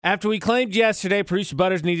After we claimed yesterday producer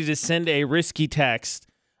Butters needed to send a risky text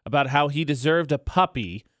about how he deserved a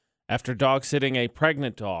puppy after dog sitting a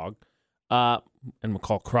pregnant dog, and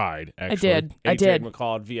McCall cried, actually. I did.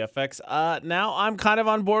 McCall at VFX. Now I'm kind of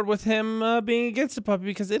on board with him being against the puppy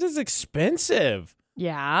because it is expensive.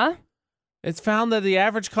 Yeah. It's found that the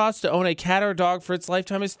average cost to own a cat or dog for its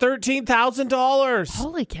lifetime is $13,000.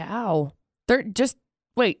 Holy cow.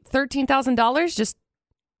 $13,000? Just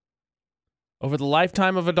Over the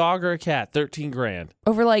lifetime of a dog or a cat, $13,000.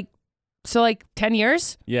 over 10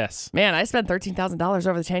 years? Yes. Man, I spent $13,000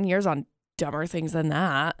 over the 10 years on dumber things than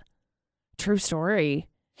that. True story.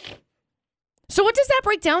 So what does that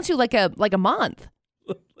break down to, like a month?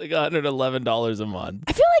 Like $111 a month.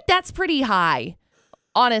 I feel like that's pretty high,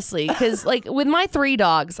 honestly, because with my 3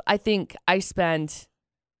 dogs, I think I spend,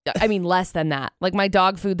 less than that. Like my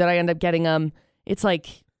dog food that I end up getting them, it's I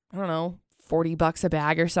don't know, $40 a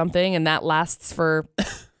bag or something, and that lasts for a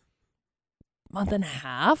month and a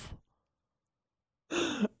half.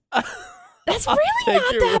 That's really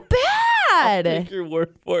not that bad. I'll take your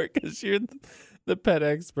word for it because you're the pet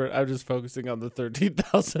expert. I'm just focusing on the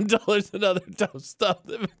 $13,000 and other dumb stuff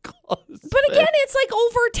that McCall has But again, it's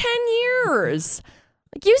over 10 years.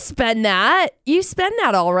 You spend that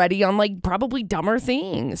already on probably dumber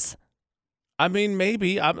things. I mean,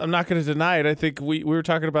 maybe. I'm not going to deny it. I think we were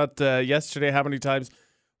talking about yesterday how many times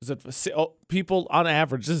was it people on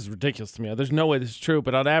average, this is ridiculous to me. There's no way this is true,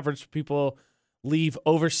 but on average, people leave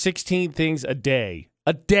over 16 things a day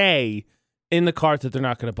in the cart that they're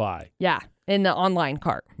not going to buy. Yeah, in the online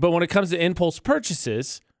cart. But when it comes to impulse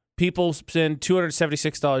purchases, people spend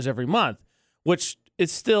 $276 every month, which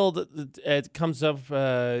is still, it comes up,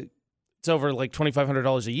 it's over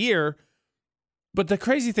 $2,500 a year. But the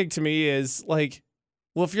crazy thing to me is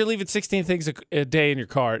if you're leaving 16 things a day in your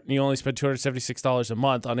cart and you only spend $276 a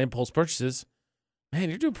month on impulse purchases, man,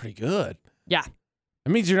 you're doing pretty good. Yeah.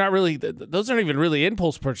 It means you're not really, those aren't even really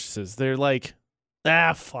impulse purchases. They're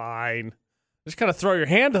fine. Just kind of throw your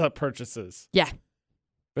hand up purchases. Yeah.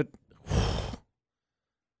 But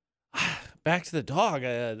back to the dog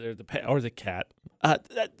or the pet or the cat.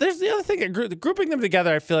 There's the other thing. Grouping them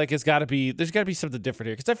together, I feel like there's got to be something different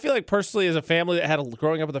here. Because I feel like personally, as a family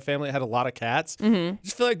growing up with a family that had a lot of cats, I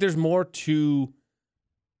just feel like there's more to.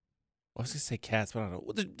 I was gonna say cats, but I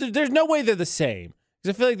don't know. There's no way they're the same.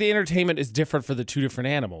 Because I feel like the entertainment is different for the two different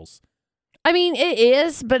animals. I mean, it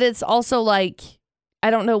is, but it's also I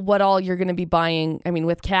don't know what all you're going to be buying. I mean,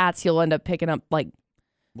 with cats, you'll end up picking up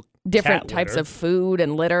different types of food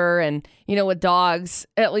and litter. And, with dogs,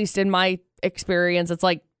 at least in my experience, it's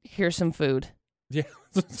here's some food. Yeah.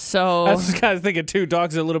 So I was just kind of thinking, too,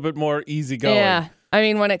 dogs are a little bit more easygoing. Yeah. I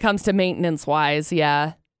mean, when it comes to maintenance-wise,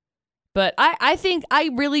 yeah. But I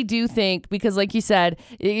really do think, because like you said,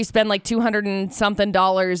 you spend $200 and something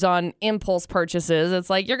on impulse purchases. It's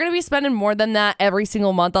you're going to be spending more than that every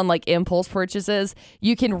single month on impulse purchases.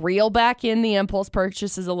 You can reel back in the impulse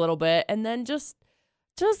purchases a little bit and then just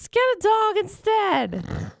get a dog instead.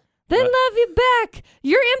 Then love you back.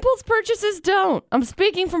 Your impulse purchases don't. I'm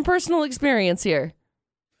speaking from personal experience here.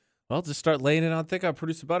 Well, just start laying it on thick on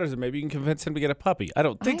producer Butters, and maybe you can convince him to get a puppy. I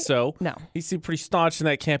don't think so. No. He seemed pretty staunch in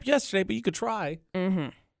that camp yesterday, but you could try. Mm-hmm.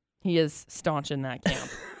 He is staunch in that camp.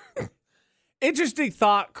 Interesting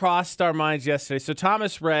thought crossed our minds yesterday. So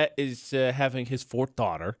Thomas Rhett is having his 4th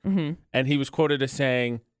daughter, and he was quoted as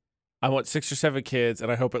saying, I want 6 or 7 kids, and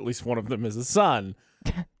I hope at least one of them is a son.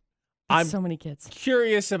 I'm so many kids.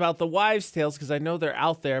 Curious about the wives' tales, because I know they're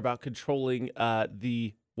out there about controlling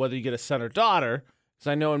whether you get a son or daughter.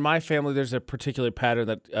 Because I know in my family, there's a particular pattern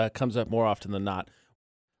that comes up more often than not.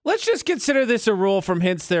 Let's just consider this a rule from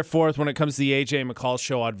henceforth when it comes to the AJ McCall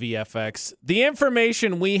show on VFX. The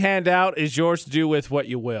information we hand out is yours to do with what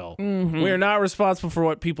you will. Mm-hmm. We are not responsible for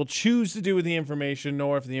what people choose to do with the information,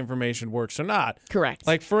 nor if the information works or not. Correct.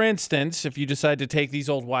 For instance, if you decide to take these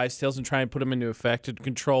old wives' tales and try and put them into effect to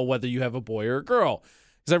control whether you have a boy or a girl.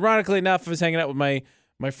 Because ironically enough, I was hanging out with my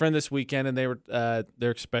friend this weekend, and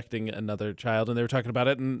they're expecting another child, and they were talking about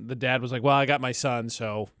it, and the dad was like, well, I got my son,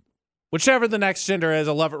 so whichever the next gender is,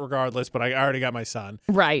 I love it regardless, but I already got my son.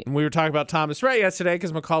 Right. And we were talking about Thomas Rhett yesterday,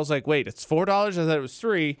 because McCall's like, wait, it's $4? I thought it was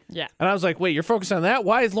 $3. Yeah. And I was like, wait, you're focused on that?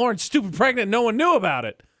 Why is Lauren stupid pregnant and no one knew about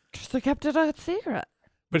it? Because they kept it a secret.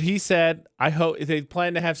 But he said, I hope they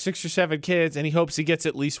plan to have 6 or 7 kids, and he hopes he gets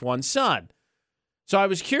at least one son. So I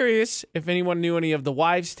was curious if anyone knew any of the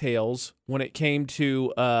wives' tales when it came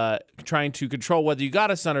to trying to control whether you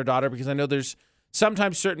got a son or daughter, because I know there's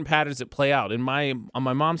sometimes certain patterns that play out. On my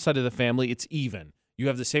mom's side of the family, it's even. You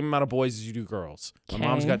have the same amount of boys as you do girls. My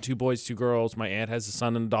mom's got 2 boys, 2 girls. My aunt has a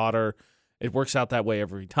son and a daughter. It works out that way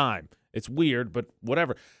every time. It's weird, but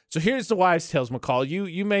whatever. So here's the wives' tales, McCall.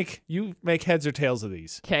 You make heads or tails of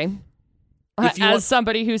these. Okay. As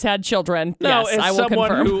somebody who's had children, no, yes, I will someone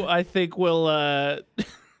confirm. who I think will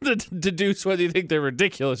deduce whether you think they're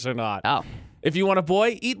ridiculous or not. Oh. If you want a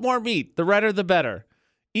boy, eat more meat. The redder, the better.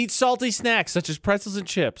 Eat salty snacks such as pretzels and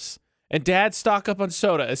chips. And dad, stock up on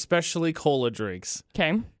soda, especially cola drinks.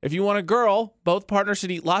 Okay. If you want a girl, both partners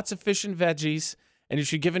should eat lots of fish and veggies, and you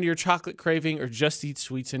should give in to your chocolate craving or just eat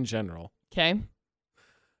sweets in general. Okay.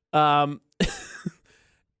 Ooh,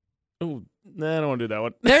 nah, I don't want to do that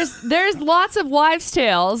one. There's lots of wives'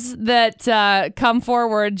 tales that come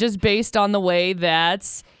forward just based on the way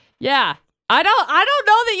that's I don't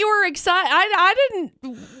know that you were excited. I didn't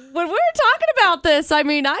when we were talking about this. I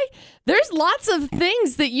mean, there's lots of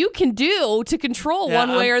things that you can do to control one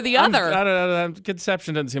way or the other. I don't know.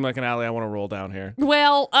 Conception doesn't seem like an alley I want to roll down here.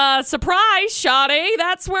 Well, surprise, Sade.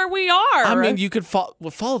 That's where we are. I mean, you could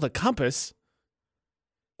follow the compass.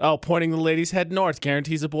 Oh, pointing the lady's head north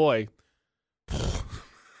guarantees a boy.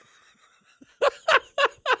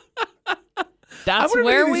 That's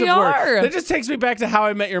where we are. That just takes me back to How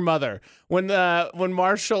I Met Your Mother. When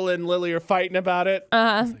Marshall and Lily are fighting about it.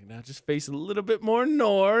 I was like, now just face a little bit more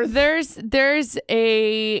north. There's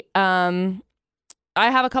a I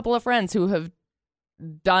have a couple of friends who have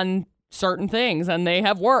done certain things and they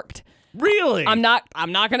have worked. Really? I'm not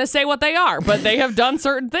going to say what they are, but they have done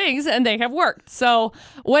certain things and they have worked. So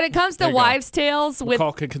when it comes to wives' tales,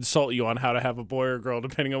 McCall can consult you on how to have a boy or girl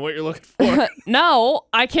depending on what you're looking for. No,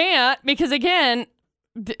 I can't because again,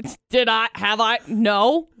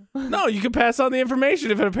 No. No, you can pass on the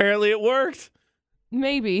information if apparently it worked.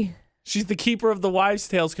 Maybe. She's the keeper of the wives'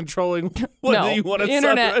 tales, controlling whether you want to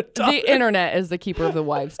internet. The internet is the keeper of the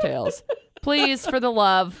wives' tales. Please, for the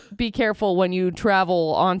love, be careful when you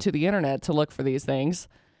travel onto the internet to look for these things.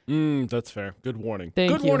 That's fair. Good warning.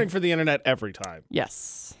 Good warning for the internet every time.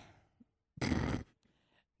 Yes.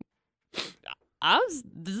 No,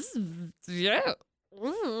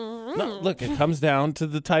 look, it comes down to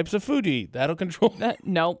the types of food you eat. That'll control.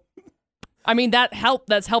 No. I mean,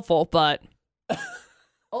 that's helpful, but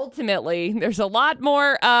ultimately, there's a lot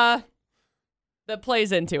more that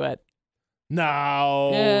plays into it.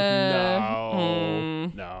 No.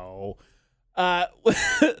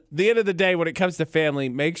 The end of the day, when it comes to family,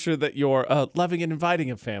 make sure that you're loving and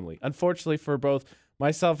inviting a family. Unfortunately for both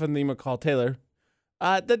myself and the McCall Taylor,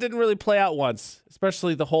 that didn't really play out once,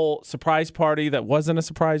 especially the whole surprise party that wasn't a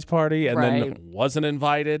surprise party and then wasn't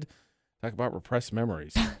invited. Talk about repressed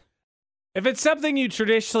memories. If it's something you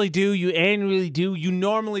traditionally do, you annually do, you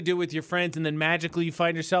normally do with your friends, and then magically you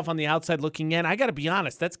find yourself on the outside looking in, I got to be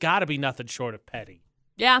honest, that's got to be nothing short of petty.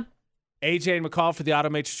 Yeah. AJ and McCall for the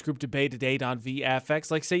Automatrix Group debate date on VFX.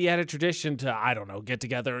 Like, say you had a tradition to, I don't know, get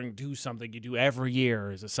together and do something you do every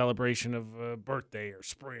year as a celebration of a birthday or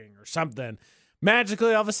spring or something.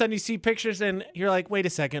 Magically, all of a sudden you see pictures and you're like, wait a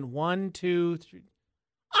second, 1, 2, 3.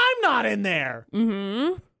 I'm not in there.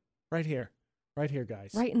 Mm-hmm. Right here,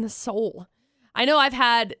 guys. Right in the soul. I know I've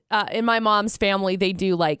had, in my mom's family, they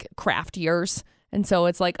do like craft years. And so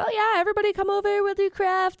it's like, oh yeah, everybody come over, we'll do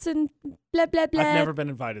crafts and blah, blah, blah. I've never been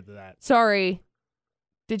invited to that. Sorry.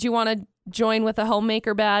 Did you want to join with a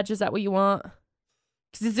homemaker badge? Is that what you want?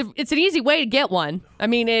 Because it's an easy way to get one. I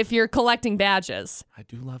mean, if you're collecting badges. I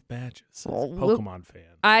do love badges. As a Pokemon fan.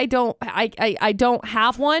 I don't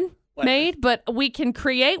have one made, but we can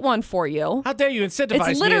create one for you. How dare you incentivize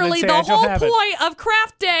me? It's literally the whole point of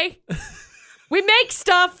craft day. We make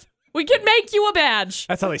stuff. We can make you a badge.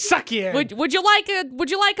 That's how they suck you in. Would you like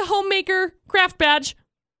a homemaker craft badge?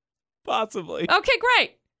 Possibly. Okay,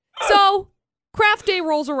 great. So craft day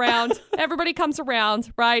rolls around. Everybody comes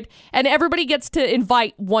around, right? And everybody gets to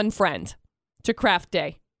invite one friend to craft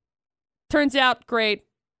day. Turns out great.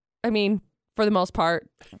 I mean, for the most part,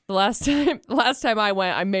 the last time I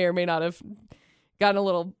went, I may or may not have gotten a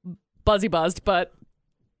little buzzed, but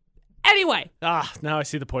anyway. Now I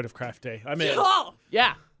see the point of craft day. I'm in. Oh,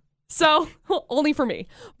 yeah. So, only for me.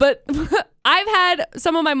 But I've had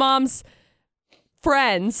some of my mom's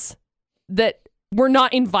friends that were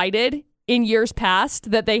not invited in years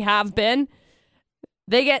past that they have been.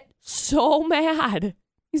 They get so mad.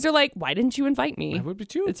 Because they're like, why didn't you invite me? I would be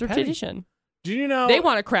too. It's a tradition. Did you know? They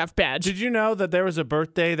want a craft badge. Did you know that there was a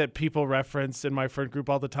birthday that people reference in my friend group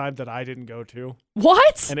all the time that I didn't go to?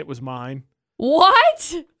 What? And it was mine.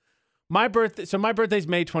 What? My birthday's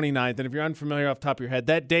May 29th, and if you're unfamiliar off the top of your head,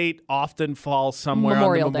 that date often falls somewhere on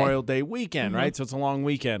the Memorial Day weekend, right? So it's a long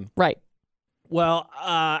weekend. Right. Well,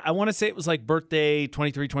 I want to say it was like birthday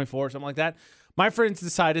 23, 24, something like that. My friends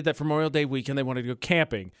decided that for Memorial Day weekend, they wanted to go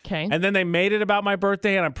camping. Okay. And then they made it about my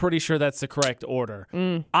birthday, and I'm pretty sure that's the correct order.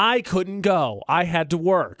 I couldn't go. I had to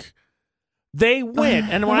work. They went.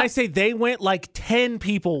 And when I say they went, like 10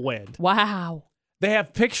 people went. Wow. They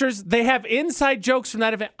have pictures. They have inside jokes from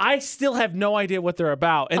that event. I still have no idea what they're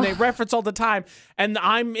about. And they reference all the time. And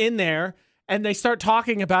I'm in there, and they start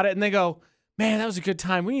talking about it, and they go, man, that was a good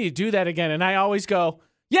time. We need to do that again. And I always go,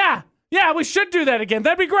 yeah, we should do that again.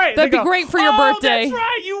 That'd be great. That'd be great for your birthday. That's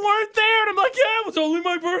right. You weren't there. And I'm like, yeah, it was only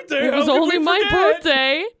my birthday. It was only my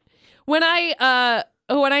birthday. When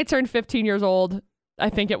I turned 15 years old, I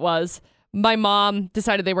think it was, my mom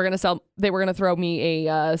decided they were gonna throw me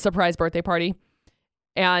a surprise birthday party.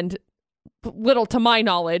 And little to my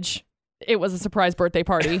knowledge, it was a surprise birthday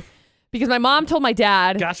party. Because my mom told my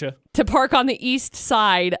dad to park on the east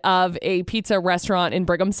side of a pizza restaurant in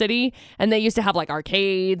Brigham City. And they used to have like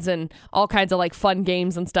arcades and all kinds of like fun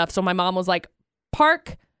games and stuff. So my mom was like,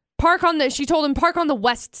 she told him park on the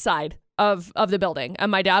west side of the building.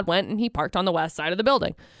 And my dad went and he parked on the west side of the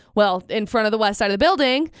building. Well, in front of the west side of the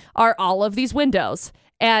building are all of these windows.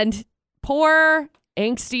 And poor,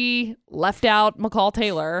 angsty, left out McCall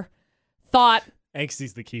Taylor thought,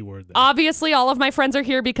 angsty's the key word there. Obviously, all of my friends are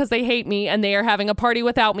here because they hate me and they are having a party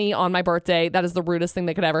without me on my birthday. That is the rudest thing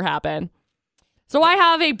that could ever happen. So I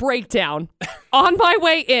have a breakdown on my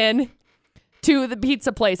way in to the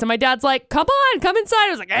pizza place. And my dad's like, come inside. I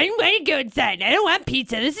was like, I don't want to go inside. I don't want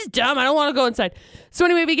pizza. This is dumb. I don't want to go inside. So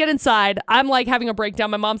anyway, we get inside. I'm like having a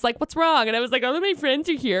breakdown. My mom's like, what's wrong? And I was like, all of my friends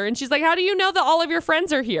are here. And she's like, how do you know that all of your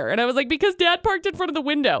friends are here? And I was like, because dad parked in front of the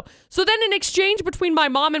window. So then an exchange between my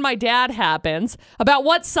mom and my dad happens about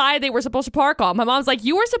what side they were supposed to park on. My mom's like,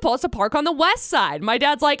 you were supposed to park on the west side. My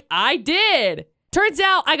dad's like, I did. Turns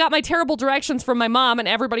out I got my terrible directions from my mom, and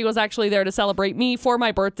everybody was actually there to celebrate me for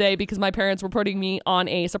my birthday because my parents were putting me on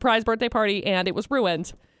a surprise birthday party, and it was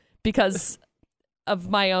ruined because of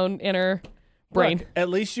my own inner brain. Look, at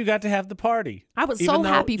least you got to have the party. I was Even so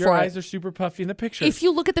happy for it. Your eyes are super puffy in the pictures. If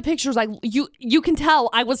you look at the pictures, you can tell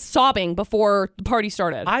I was sobbing before the party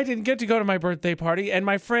started. I didn't get to go to my birthday party, and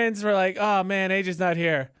my friends were like, oh man, AJ's not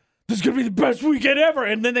here. This is going to be the best weekend ever.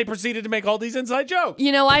 And then they proceeded to make all these inside jokes.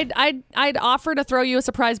 You know, I'd offer to throw you a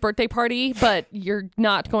surprise birthday party, but you're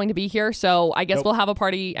not going to be here, so I guess we'll have a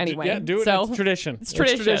party anyway. Yeah, do it. So, it's tradition. It's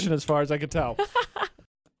tradition as far as I can tell.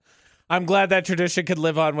 I'm glad that tradition could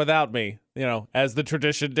live on without me, as the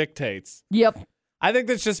tradition dictates. Yep. I think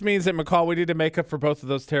this just means that, McCall, we need to make up for both of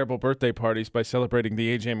those terrible birthday parties by celebrating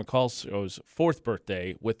the AJ McCall Show's 4th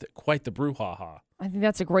birthday with quite the brouhaha. I think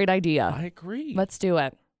that's a great idea. I agree. Let's do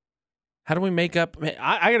it. How do we make up?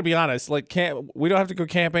 I got to be honest. We don't have to go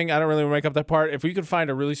camping. I don't really want to make up that part. If we could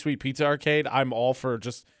find a really sweet pizza arcade, I'm all for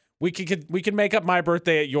just. We can make up my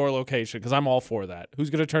birthday at your location because I'm all for that.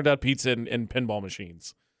 Who's gonna turn down pizza and pinball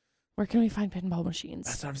machines? Where can we find pinball machines?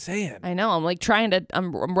 That's what I'm saying. I know. I'm like trying to.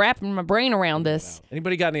 I'm wrapping my brain around this.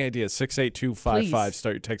 Anybody got any ideas? 68255.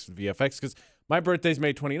 Start your text with VFX because my birthday's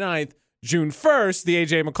May 29th. June 1st, the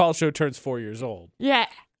AJ McCall Show turns 4 years old. Yeah.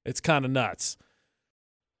 It's kind of nuts.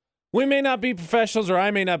 We may not be professionals, or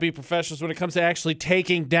I may not be professionals when it comes to actually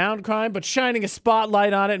taking down crime, but shining a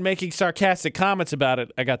spotlight on it and making sarcastic comments about it,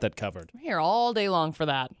 I got that covered. I'm here all day long for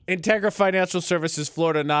that. Integra Financial Services,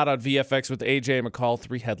 Florida Not on VFX with AJ McCall.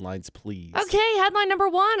 3 headlines, please. Okay, headline number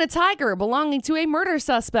 1. A tiger belonging to a murder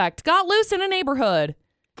suspect got loose in a neighborhood.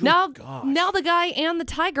 Now the guy and the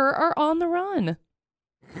tiger are on the run.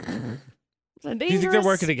 Do you think they're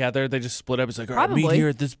working together? They just split up. It's like, all right, Probably. meet here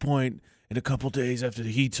at this point in a couple days after the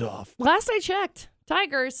heat's off. Last I checked,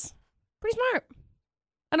 tigers, pretty smart.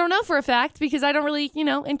 I don't know for a fact because I don't really,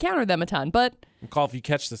 encounter them a ton, but... McCall, if you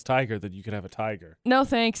catch this tiger, then you could have a tiger. No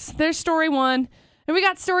thanks. There's story 1. And we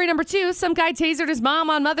got story number 2. Some guy tasered his mom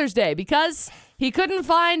on Mother's Day because he couldn't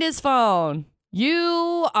find his phone.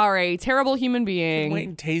 You are a terrible human being. Wait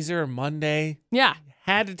and taser her Monday? Yeah.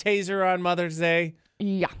 Had to taser her on Mother's Day?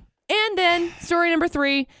 Yeah. And then story number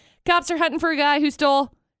 3. Cops are hunting for a guy who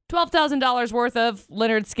stole $12,000 worth of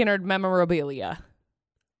Leonard Skinner memorabilia.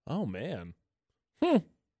 Oh, man.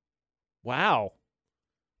 Wow.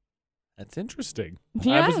 That's interesting.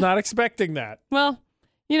 Yeah. I was not expecting that. Well,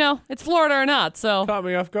 it's Florida or not, so. Caught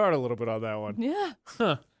me off guard a little bit on that one. Yeah.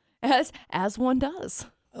 Huh. As one does.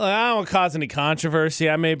 Well, I don't want to cause any controversy.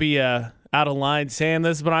 I may be out of line saying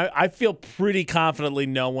this, but I feel pretty confidently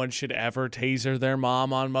no one should ever taser their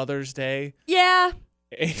mom on Mother's Day. Yeah.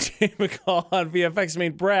 AJ McCall on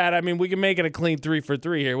VFX. Brad, we can make it a clean 3 for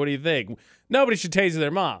 3 here. What do you think? Nobody should taser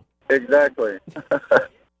their mom. Exactly.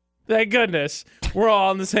 Thank goodness. We're all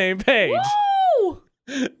on the same page. Woo!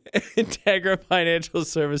 Integra Financial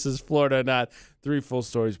Services, Florida, not 3 full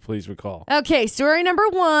stories, please recall. Okay, story number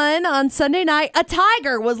 1. On Sunday night, a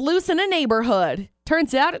tiger was loose in a neighborhood.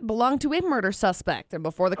 Turns out it belonged to a murder suspect. And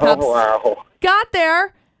before the cops got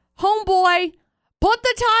there, homeboy put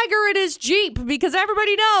the tiger in his Jeep because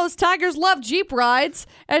everybody knows tigers love Jeep rides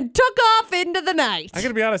and took off into the night. I got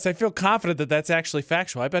to be honest, I feel confident that that's actually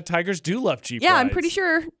factual. I bet tigers do love Jeep rides. Yeah, I'm pretty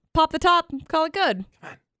sure. Pop the top, call it good. Come on,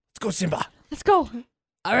 let's go, Simba. Let's go.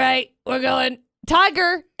 All right, we're going.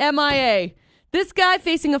 Tiger, MIA. This guy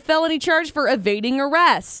facing a felony charge for evading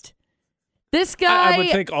arrest. This guy... I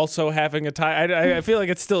would think also having a tiger... I feel like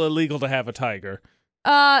it's still illegal to have a tiger.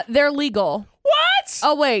 They're legal. What?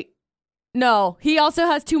 Oh, wait. No, he also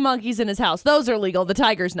has 2 monkeys in his house. Those are legal. The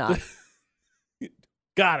tiger's not.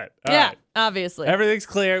 Got it. All yeah, right. obviously. Everything's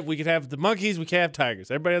clear. We can have the monkeys. We can't have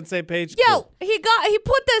tigers. Everybody on the same page? Yo, Cool. he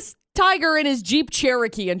put this tiger in his Jeep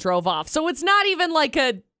Cherokee and drove off. So it's not even like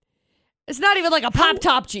a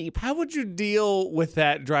pop-top Jeep. How would you deal with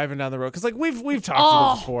that driving down the road? Because, like, we've talked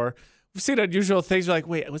about it before. We've seen unusual things. We're like,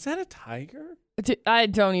 wait, was that a tiger? I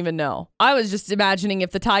don't even know. I was just imagining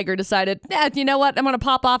if the tiger decided, you know what? I'm going to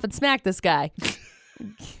pop off and smack this guy.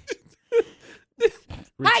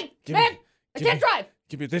 Hey, man, I can't drive.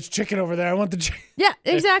 Give me this chicken over there. I want the chicken. Yeah,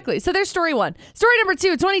 exactly. So there's story 1. Story number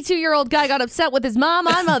 2, 22-year-old guy got upset with his mom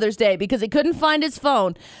on Mother's Day because he couldn't find his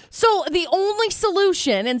phone. So the only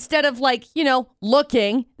solution, instead of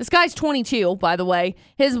looking, this guy's 22, by the way.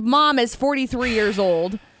 His mom is 43 years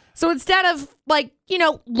old. So instead of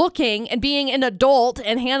looking and being an adult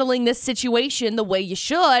and handling this situation the way you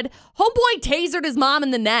should, homeboy tasered his mom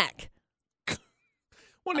in the neck.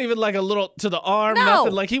 Wasn't even like a little to the arm, No.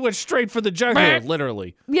 nothing. Like he went straight for the jugular,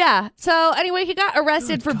 literally. Yeah. So anyway, he got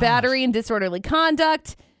arrested for battery and disorderly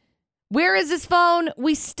conduct. Where is his phone?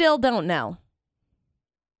 We still don't know.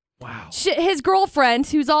 Wow. His girlfriend,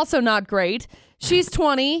 who's also not great, she's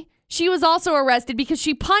 20. She was also arrested because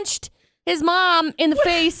she punched his mom in the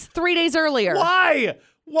face 3 days earlier. Why?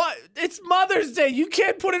 What? It's Mother's Day. You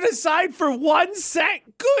can't put it aside for 1 sec.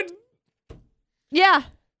 Good. Yeah.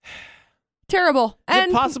 Terrible. Is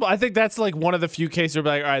it possible? I think that's like one of the few cases where,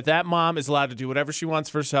 like, all right, that mom is allowed to do whatever she wants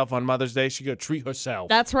for herself on Mother's Day. She go treat herself.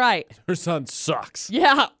 That's right. Her son sucks.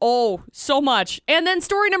 Yeah. Oh, so much. And then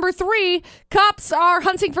story number 3, cops are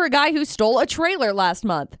hunting for a guy who stole a trailer last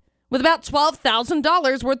month with about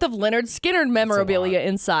 $12,000 worth of Leonard Skinner memorabilia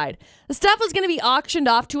inside. The stuff was going to be auctioned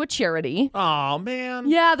off to a charity. Oh, man.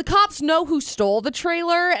 Yeah, the cops know who stole the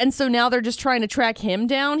trailer, and so now they're just trying to track him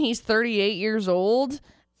down. He's 38 years old.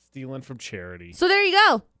 Stealing from charity. So there you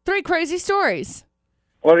go. 3 crazy stories.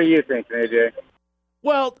 What do you think, AJ?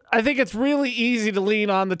 Well, I think it's really easy to lean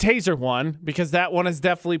on the taser one because that one is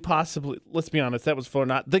definitely possibly, let's be honest, that was for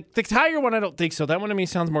not. The tiger one, I don't think so. That one to me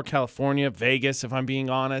sounds more California, Vegas, if I'm being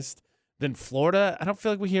honest, than Florida. I don't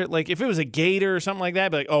feel like we hear, like, if it was a gator or something like that,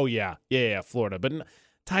 I'd be like, oh, yeah, Florida. But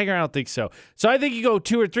tiger, I don't think so. So I think you go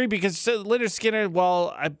 2 or 3 because Leonard Skinner,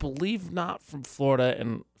 well, I believe not from Florida,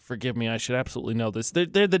 and forgive me, I should absolutely know this. They're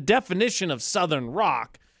the definition of Southern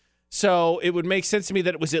rock. So it would make sense to me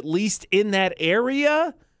that it was at least in that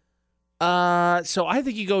area. So I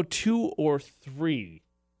think you go 2 or 3.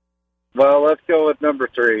 Well, let's go with number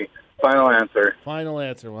 3. Final answer. Final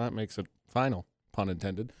answer. Well, that makes it final, pun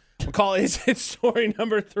intended. McCall, is it story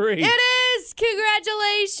number 3? It is!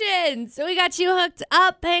 Congratulations! So we got you hooked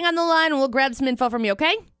up. Hang on the line and we'll grab some info from you,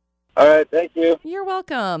 okay? All right, thank you. You're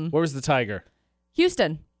welcome. Where was the tiger?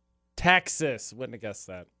 Houston. Texas. Wouldn't have guessed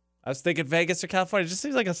that. I was thinking Vegas or California. It just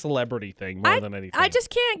seems like a celebrity thing more than anything. I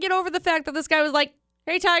just can't get over the fact that this guy was like,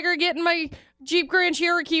 hey, tiger, get in my Jeep Grand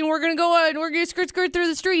Cherokee and we're going to go and we're going to skirt through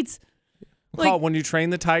the streets. McCall, when you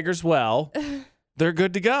train the tigers well, they're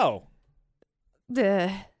good to go.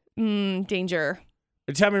 Danger.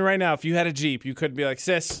 Tell me right now, if you had a Jeep, you couldn't be like,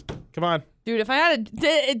 sis, come on. Dude, if I had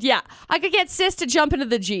I could get sis to jump into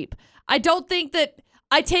the Jeep. I don't think that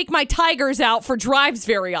I take my tigers out for drives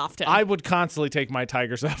very often. I would constantly take my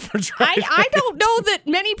tigers out for drives. I don't know that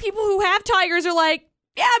many people who have tigers are like,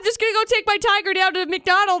 yeah, I'm just going to go take my tiger down to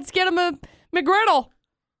McDonald's, get him a McGriddle.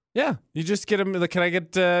 Yeah, you just get them. Can I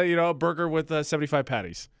get a burger with 75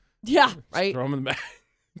 patties? Yeah, right. Throw them in the bag.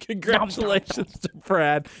 Congratulations to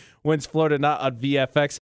Brad. Wins Florida not on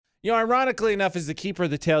VFX. Ironically enough, as the keeper of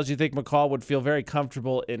the tails, you think McCall would feel very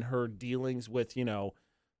comfortable in her dealings with,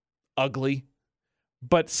 ugly.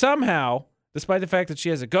 But somehow, despite the fact that she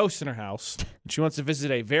has a ghost in her house, and she wants to visit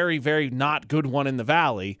a very, very not good one in the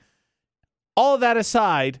valley, all of that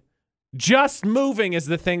aside, just moving is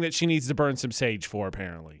the thing that she needs to burn some sage for,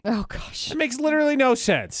 apparently. Oh, gosh. It makes literally no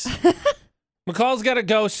sense. McCall's got a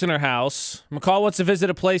ghost in her house. McCall wants to visit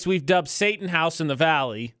a place we've dubbed Satan House in the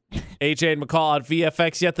Valley. AJ and McCall on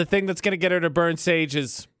VFX. Yet the thing that's going to get her to burn sage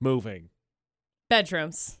is moving.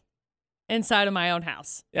 Bedrooms. Inside of my own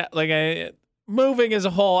house. Yeah, moving as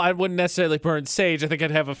a whole, I wouldn't necessarily burn sage. I think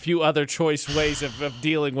I'd have a few other choice ways of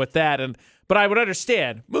dealing with that. But I would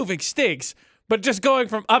understand. Moving stinks. But just going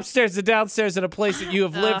from upstairs to downstairs in a place that you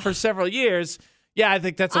have lived for several years, yeah, I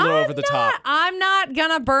think that's a little over the top. I'm not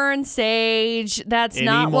going to burn sage. That's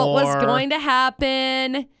not what was going to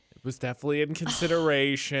happen. It was definitely in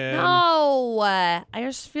consideration. No. I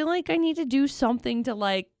just feel like I need to do something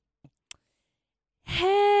to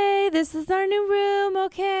hey, this is our new room,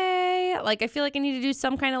 okay? I feel like I need to do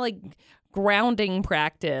some kind of grounding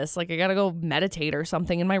practice. I got to go meditate or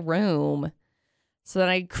something in my room so that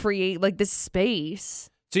I create this space.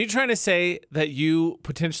 So you're trying to say that you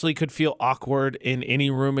potentially could feel awkward in any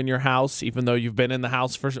room in your house, even though you've been in the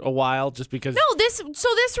house for a while, just because? No, this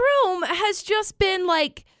room has just been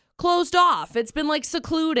closed off. It's been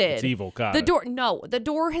secluded. It's evil. Got the it. door. No, the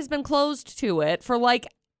door has been closed to it for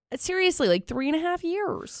seriously 3.5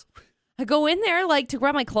 years. I go in there to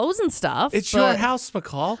grab my clothes and stuff. It's your house,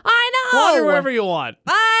 McCall. I know. Wander wherever you want.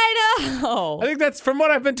 I know. I think that's, from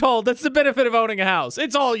what I've been told, that's the benefit of owning a house.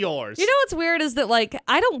 It's all yours. You know what's weird is that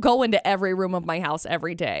I don't go into every room of my house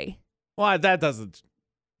every day. Well, that doesn't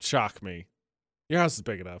shock me. Your house is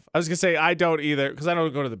big enough. I was going to say I don't either because I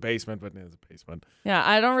don't go to the basement, but there's a basement. Yeah,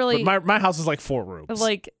 I don't really. But my house is 4 rooms.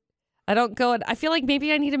 I don't go. I feel like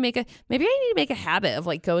maybe I need to make a habit of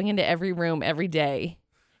going into every room every day,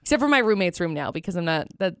 except for my roommate's room now because I'm not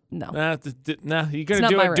that. No, you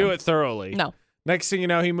gotta do it thoroughly. No. Next thing you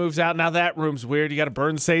know, he moves out. Now that room's weird. You got to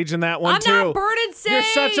burn sage in that one too. I'm not burning sage. You're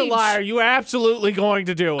such a liar. You absolutely going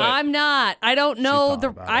to do it. I'm not. I don't know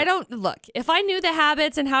look. If I knew the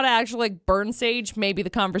habits and how to actually burn sage, maybe the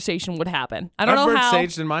conversation would happen. I don't know burned how.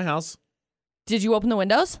 Sage in my house. Did you open the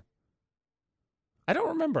windows? I don't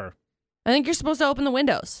remember. I think you're supposed to open the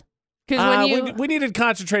windows. Because we needed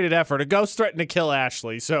concentrated effort. A ghost threatened to kill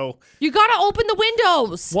Ashley, so you gotta open the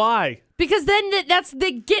windows. Why? Because then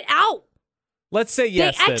they get out. Let's say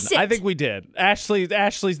yes. They then exit. I think we did. Ashley's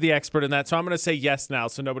the expert in that, so I'm gonna say yes now,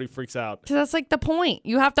 so nobody freaks out. So that's the point.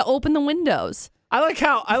 You have to open the windows. I like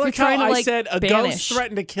how I said a banish. ghost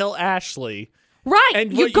threatened to kill Ashley. Right.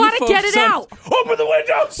 And you gotta get it out. Open the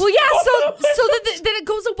windows. Well, yeah. So that it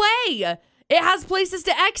goes away. It has places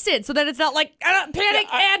to exit so that it's not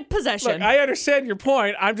panic and possession. Look, I understand your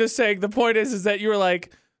point. I'm just saying the point is that you were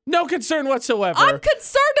no concern whatsoever. I'm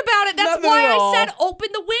concerned about it. That's Nothing why at all. I said open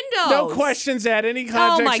the windows. No questions at any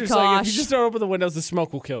context. Oh my You're gosh. if you just don't open the windows, the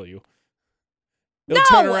smoke will kill you. No,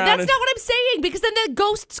 that's not what I'm saying because then the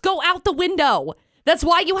ghosts go out the window. That's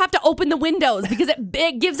why you have to open the windows because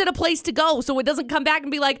it gives it a place to go so it doesn't come back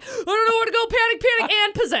and be I don't know where to go, panic,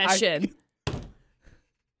 and possession.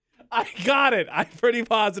 I got it. I'm pretty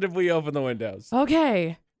positive we opened the windows.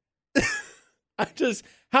 Okay.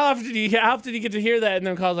 How often do you get to hear that? And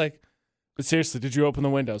then Carl's but seriously, did you open the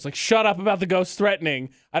windows? Shut up about the ghost threatening.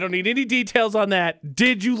 I don't need any details on that.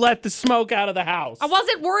 Did you let the smoke out of the house? I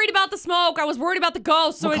wasn't worried about the smoke. I was worried about the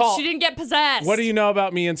ghost so she didn't get possessed. What do you know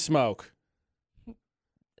about me and smoke?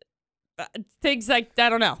 Things I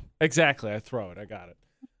don't know. Exactly. I throw it. I got it.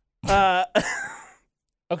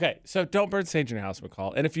 Okay, so don't burn sage in your house,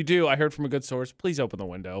 McCall. And if you do, I heard from a good source, please open the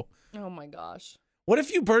window. Oh my gosh. What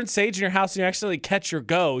if you burn sage in your house and you accidentally catch your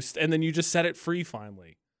ghost and then you just set it free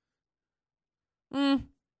finally?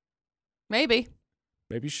 Maybe.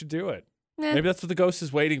 Maybe you should do it. Eh. Maybe that's what the ghost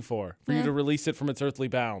is waiting for you to release it from its earthly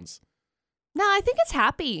bounds. No, I think it's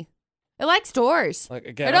happy. It likes doors.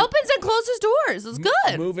 Again, it opens and closes doors. It's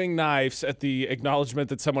good. Moving knives at the acknowledgement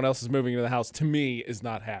that someone else is moving into the house, to me, is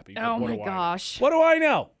not happy. Oh my gosh. What do I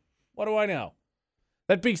know? What do I know?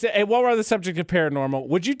 That being said, while we're on the subject of paranormal,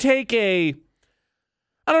 would you take I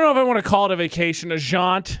don't know if I want to call it a vacation, a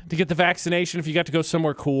jaunt to get the vaccination if you got to go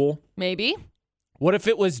somewhere cool? Maybe. What if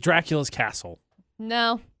it was Dracula's castle?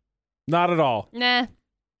 No. Not at all. Nah.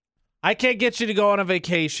 I can't get you to go on a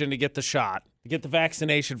vacation to get the shot, to get the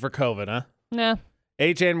vaccination for COVID, huh? No.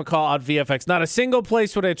 AJ and McCall on VFX. Not a single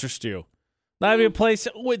place would interest you. Not even a place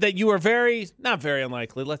that you are not very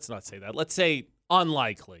unlikely. Let's not say that. Let's say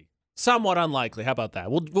unlikely. Somewhat unlikely. How about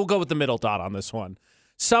that? We'll go with the middle dot on this one.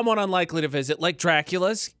 Somewhat unlikely to visit, like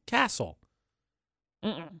Dracula's castle.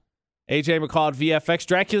 Mm-mm. AJ McCall at VFX.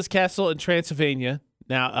 Dracula's castle in Transylvania,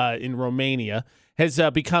 now in Romania, has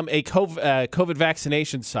become a COVID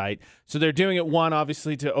vaccination site. So they're doing it, one,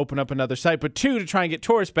 obviously, to open up another site, but two, to try and get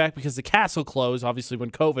tourists back because the castle closed, obviously,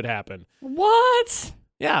 when COVID happened. What?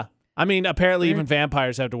 Yeah. I mean, apparently even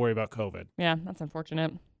vampires have to worry about COVID. Yeah, that's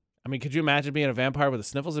unfortunate. I mean, could you imagine being a vampire with the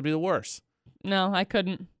sniffles? It'd be the worst. No, I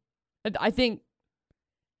couldn't. I think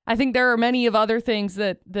there are many of other things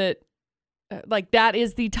that like that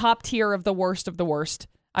is the top tier of the worst of the worst.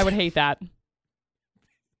 I would hate that.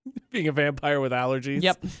 Being a vampire with allergies.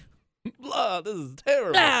 Yep. This is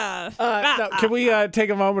terrible. Now, can we take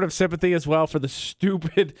a moment of sympathy as well for the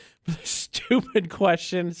stupid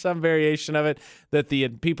question, some variation of it, that the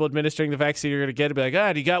people administering the vaccine are going to get to be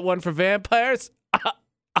like, do you got one for vampires? Ha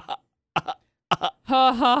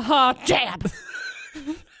ha ha! Jab.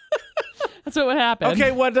 That's what would happen.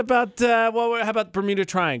 Okay, what about how about Bermuda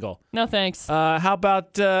Triangle? No thanks. How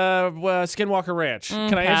about Skinwalker Ranch?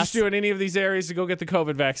 Can I pass. interest you in any of these areas to go get the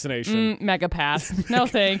COVID vaccination? Mega pass. No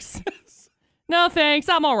thanks. No thanks.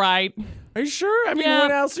 I'm all right. Are you sure? I mean, Yeah.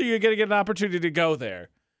 when else are you going to get an opportunity to go there?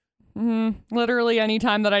 Literally any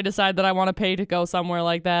time that I decide that I want to pay to go somewhere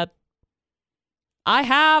like that. I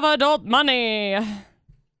have adult money.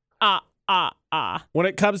 When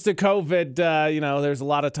it comes to COVID, there's a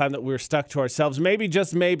lot of time that we're stuck to ourselves. Maybe,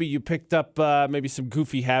 just maybe, you picked up maybe some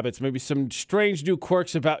goofy habits, maybe some strange new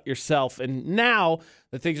quirks about yourself. And now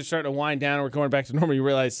that things are starting to wind down and we're going back to normal, you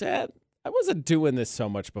realize, I wasn't doing this so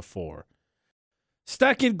much before.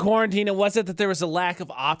 Stuck in quarantine, it wasn't that there was a lack of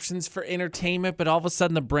options for entertainment, but all of a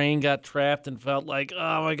sudden the brain got trapped and felt like,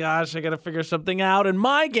 oh my gosh, I got to figure something out. And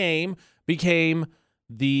my game became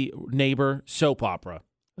the Neighbor soap opera.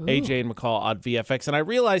 Ooh. AJ and McCall on VFX. And I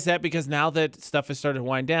realized that because now that stuff has started to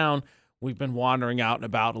wind down, we've been wandering out and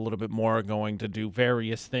about a little bit more, going to do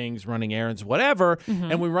various things, running errands, whatever.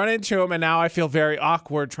 And we run into them, and now I feel very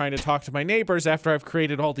awkward trying to talk to my neighbors after I've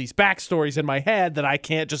created all these backstories in my head that I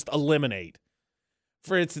can't just eliminate.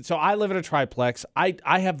 For instance, so I live in a triplex. I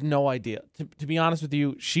have no idea. To be honest with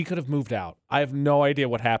you, she could have moved out. I have no idea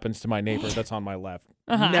what happens to my neighbor that's on my left.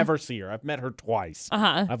 Never see her. I've met her twice.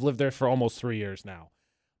 I've lived there for almost 3 years now.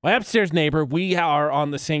 My upstairs neighbor, we are on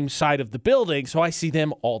the same side of the building, so I see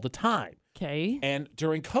them all the time. Okay. And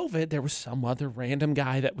during COVID, there was some other random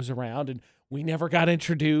guy that was around, and we never got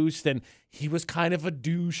introduced, and he was kind of a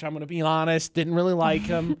douche, I'm going to be honest. Didn't really like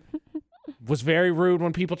him. Was very rude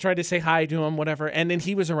when people tried to say hi to him, whatever. And then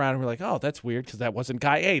he was around, and we're like, oh, that's weird, because that wasn't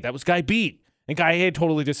Guy A. That was Guy B. And Guy A had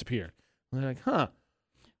totally disappeared. And we're like, huh.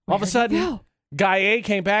 All of a sudden, Guy A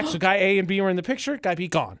came back, so Guy A and B were in the picture. Guy B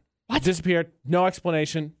gone. What? Disappeared. No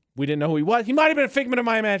explanation. We didn't know who he was. He might have been a figment of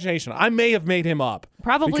my imagination. I may have made him up.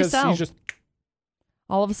 Probably because so. He's just,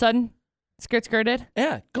 all of a sudden, skirted.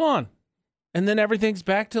 yeah, gone. And then everything's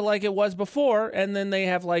back to like it was before. And then they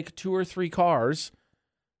have like 2 or 3 cars.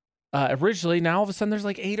 Originally, now all of a sudden there's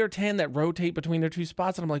like 8 or 10 that rotate between their 2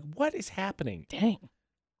 spots. And I'm like, what is happening? Dang.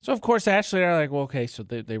 So, of course, Ashley and I are like, well, okay, so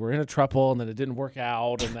they were in a throuple and then it didn't work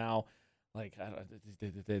out. And now, like, I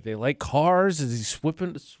don't, they like cars? Is he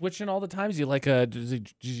switching all the time? Is he like does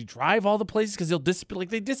he drive all the places? Because he'll disappear. Like,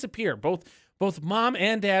 they disappear. Both mom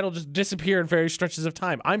and dad will just disappear in various stretches of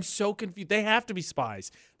time. I'm so confused. They have to be spies.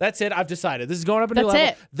 That's it. I've decided. This is going up a new level.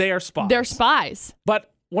 That's it. They are spies. They're spies.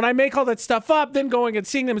 But when I make all that stuff up, then going and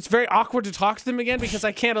seeing them, it's very awkward to talk to them again because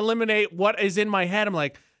I can't eliminate what is in my head. I'm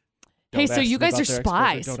like, hey, so you guys are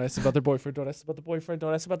spies. Don't ask about their boyfriend. Don't ask about the boyfriend.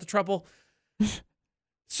 Don't ask about the trouble.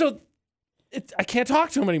 So I can't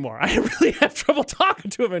talk to him anymore. I really have trouble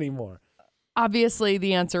talking to him anymore. Obviously,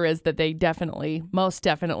 the answer is that they most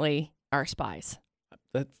definitely are spies.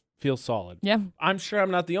 That feels solid. Yeah. I'm sure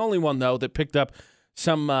I'm not the only one, though, that picked up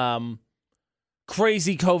some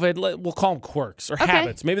crazy COVID, we'll call them quirks or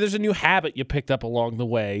habits. Maybe there's a new habit you picked up along the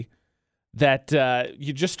way that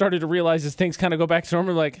you just started to realize as things kind of go back to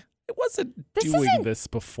normal, like, it wasn't doing this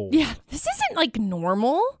before. Yeah, this isn't like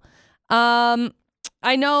normal.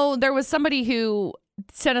 I know there was somebody who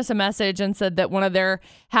sent us a message and said that one of their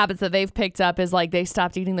habits that they've picked up is like they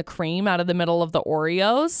stopped eating the cream out of the middle of the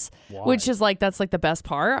Oreos. Why? Which is like, that's like the best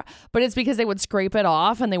part. But it's because they would scrape it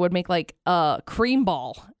off and they would make like a cream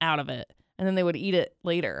ball out of it. And then they would eat it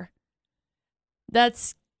later.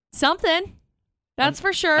 That's something. That's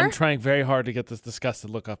for sure. I'm trying very hard to get this disgusted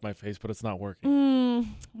look off my face, but it's not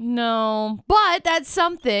working. No. But that's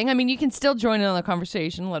something. I mean, you can still join in on the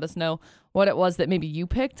conversation. Let us know what it was that maybe you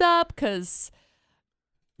picked up, because...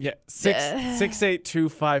 Yeah,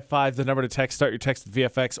 68255, the number to text. Start your text at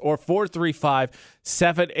VFX, or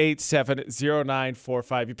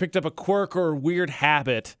 435-787-0945. You picked up a quirk or a weird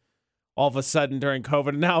habit all of a sudden during COVID,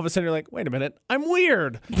 and now all of a sudden you're like, wait a minute, I'm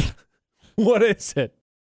weird. What is it?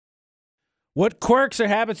 What quirks or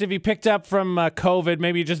habits have you picked up from COVID?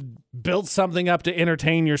 Maybe you just built something up to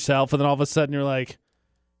entertain yourself, and then all of a sudden you're like,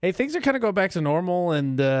 hey, things are kind of going back to normal,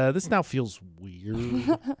 and this now feels weird.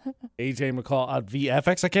 AJ and McCall on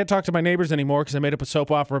VFX. I can't talk to my neighbors anymore because I made up a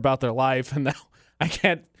soap opera about their life, and now I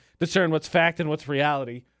can't discern what's fact and what's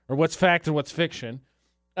reality, or what's fact and what's fiction.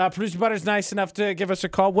 Producer Butter's nice enough to give us a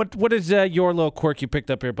call. What is your little quirk you picked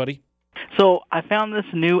up here, buddy? So I found this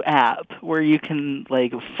new app where you can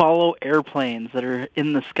follow airplanes that are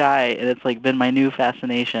in the sky, and it's been my new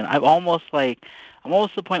fascination. I'm almost to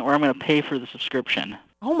the point where I'm going to pay for the subscription.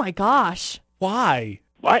 Oh my gosh. Why?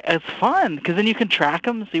 Why? It's fun because then you can track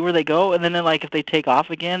them, see where they go, and then if they take off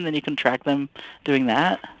again, then you can track them doing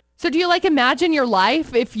that. So do you imagine your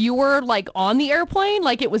life if you were on the airplane,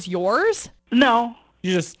 like it was yours? No.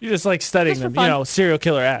 You just like studying Just for them, fun. serial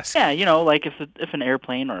killer-esque. Yeah, if an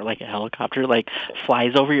airplane or a helicopter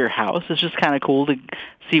flies over your house, it's just kind of cool to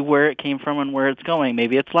see where it came from and where it's going.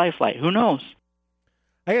 Maybe it's life flight. Who knows?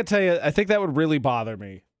 I gotta tell you, I think that would really bother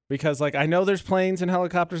me because I know there's planes and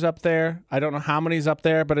helicopters up there. I don't know how many's up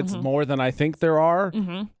there, but it's more than I think there are.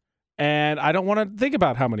 Mm-hmm. And I don't want to think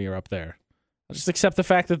about how many are up there. I just accept the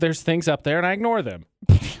fact that there's things up there and I ignore them.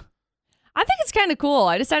 I think it's kind of cool.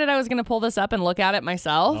 I decided I was going to pull this up and look at it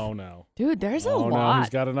myself. Oh, no. Dude, there's a Oh, no, lot. he's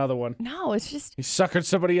got another one. No, it's just... He suckered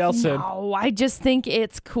somebody else in. No, I just think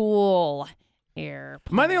it's cool.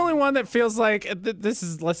 Airplane. Am I the only one that feels like this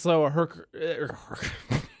is less so a herc?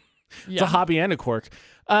 It's a hobby and a quirk.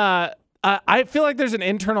 I feel like there's an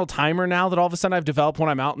internal timer now that all of a sudden I've developed when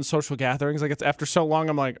I'm out in social gatherings. It's after so long,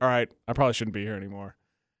 I'm like, all right, I probably shouldn't be here anymore.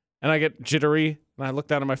 And I get jittery, and I look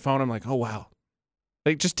down at my phone. I'm like, oh, wow.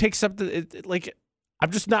 Just take something.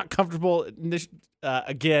 I'm just not comfortable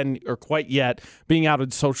again or quite yet being out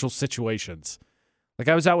in social situations.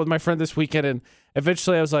 I was out with my friend this weekend, and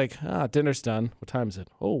eventually I was like, dinner's done. What time is it?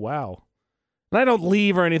 Oh, wow. And I don't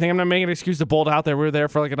leave or anything. I'm not making an excuse to bolt out there. We were there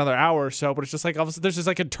for another hour or so, but it's just all of a sudden, there's this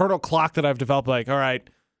internal clock that I've developed. All right,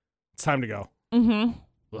 it's time to go. Mm-hmm.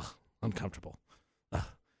 Ugh, uncomfortable. Ugh.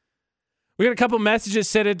 We got a couple messages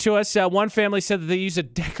sent in to us. One family said that they use a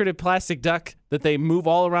decorative plastic duck that they move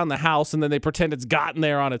all around the house, and then they pretend it's gotten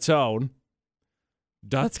there on its own.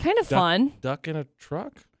 That's kind of fun. Duck in a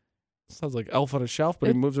truck? Sounds like Elf on a Shelf, but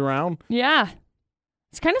he moves around. Yeah.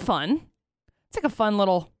 It's kind of fun. It's a fun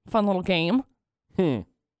little game.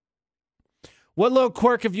 What little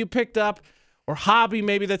quirk have you picked up or hobby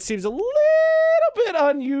maybe that seems a little bit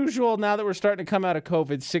unusual now that we're starting to come out of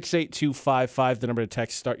COVID? 68255, the number to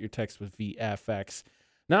text. Start your text with VFX.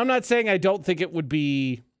 Now, I'm not saying I don't think it would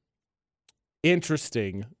be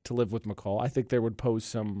interesting to live with McCall. I think there would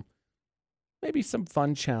pose maybe some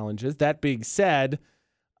fun challenges. That being said,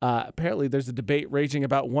 apparently there's a debate raging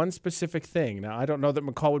about one specific thing. Now, I don't know that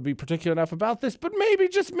McCall would be particular enough about this, but maybe,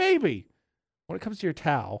 just maybe, when it comes to your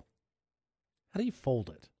towel, how do you fold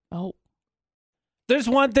it? Oh. There's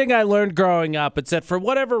one thing I learned growing up. It's that for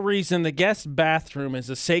whatever reason, the guest bathroom is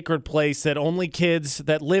a sacred place that only kids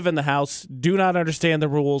that live in the house do not understand the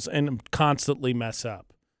rules and constantly mess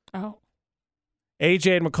up. Oh.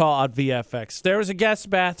 AJ and McCall on VFX. There was a guest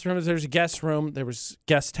bathroom, there was a guest room, there was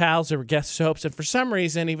guest towels, there were guest soaps, and for some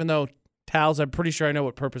reason, even though towels, I'm pretty sure I know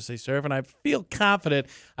what purpose they serve, and I feel confident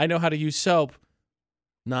I know how to use soap.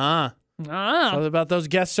 Nah. Something about those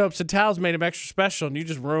guest soaps and towels made them extra special, and you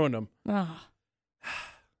just ruined them.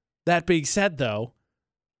 That being said, though,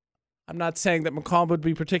 I'm not saying that McCall would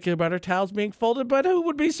be particular about her towels being folded, but who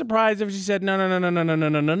would be surprised if she said, no,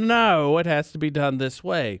 it has to be done this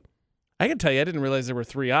way. I can tell you, I didn't realize there were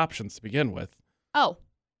 3 options to begin with. Oh.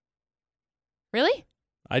 Really?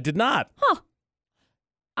 I did not. Huh.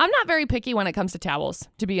 I'm not very picky when it comes to towels,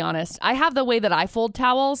 to be honest. I have the way that I fold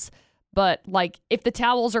towels, but if the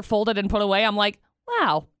towels are folded and put away, I'm like,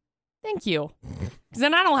 wow, thank you. Because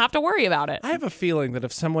then I don't have to worry about it. I have a feeling that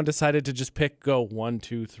if someone decided to just go 1,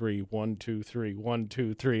 2, 3, 1, 2, 3, 1,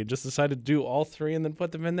 2, 3, and just decided to do all 3 and then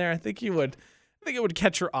put them in there, I think it would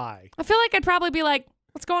catch your eye. I feel like I'd probably be like,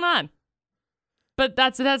 what's going on? But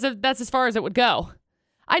that's as far as it would go.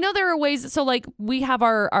 I know there are ways. So we have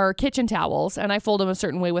our kitchen towels, and I fold them a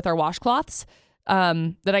certain way with our washcloths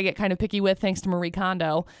that I get kind of picky with, thanks to Marie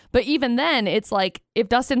Kondo. But even then, it's if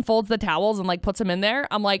Dustin folds the towels and puts them in there,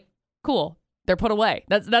 I'm like, cool, they're put away.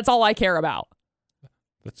 That's all I care about.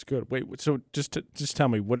 That's good. Wait, so just tell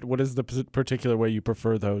me what is the particular way you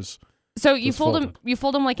prefer those? So you fold them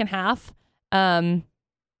in half, and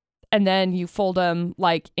then you fold them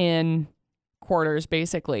in quarters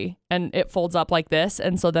basically, and it folds up like this,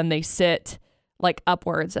 and so then they sit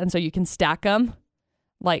upwards, and so you can stack them.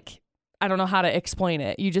 I don't know how to explain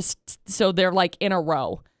it. So they're in a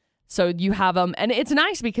row, so you have them, and it's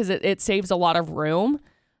nice because it saves a lot of room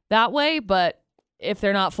that way. But if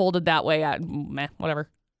they're not folded that way, whatever.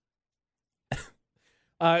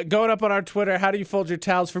 Going up on our Twitter, how do you fold your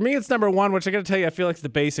towels? For me, it's number 1, which I got to tell you, I feel like it's the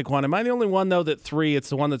basic one. Am I the only one though that 3? It's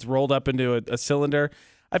the one that's rolled up into a cylinder.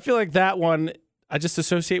 I feel like that one, I just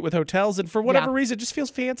associate with hotels, and for whatever reason, it just feels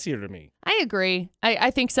fancier to me. I agree.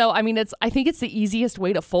 I think so. I mean, I think it's the easiest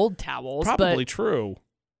way to fold towels. Probably true.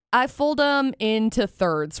 I fold them into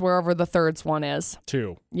thirds, wherever the thirds one is.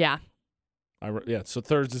 2. Yeah. So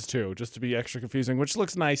thirds is 2, just to be extra confusing, which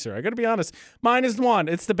looks nicer. I got to be honest. Mine is 1.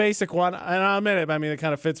 It's the basic one, and I'll admit it. I mean, it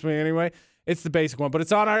kind of fits me anyway. It's the basic one, but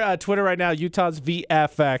it's on our Twitter right now, Utah's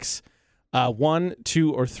VFX. 1,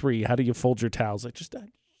 2, or 3. How do you fold your towels? Like, just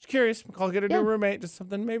curious. McCall, get a new roommate. Just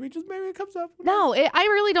something. Maybe it comes up. No, I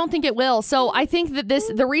really don't think it will. So I think that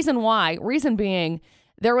the reason being,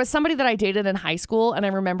 there was somebody that I dated in high school, and I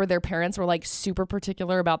remember their parents were like super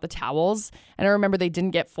particular about the towels. And I remember they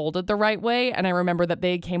didn't get folded the right way. And I remember that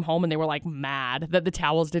they came home and they were like mad that the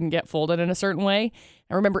towels didn't get folded in a certain way.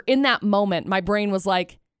 I remember in that moment, my brain was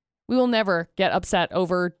like, we will never get upset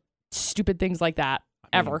over stupid things like that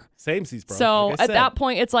ever. Samesies, bro. So like at that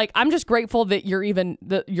point, it's like, I'm just grateful that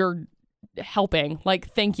you're helping.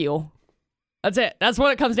 Like, thank you. That's it. That's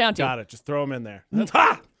what it comes down to. Got it. Just throw them in there.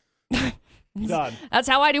 Ha! Done. That's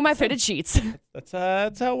how I do my fitted sheets.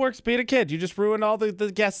 That's how it works being a kid. You just ruined all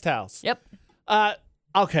the guest house. Yep.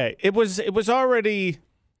 Okay. It was already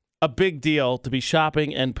a big deal to be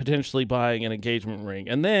shopping and potentially buying an engagement ring.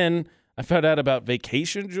 And then I found out about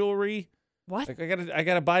vacation jewelry. What? Like, I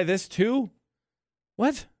gotta buy this too?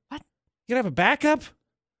 What? You gotta have a backup?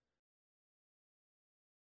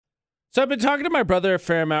 So I've been talking to my brother a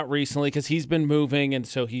fair amount recently because he's been moving, and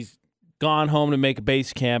so he's gone home to make a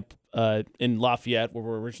base camp in Lafayette, where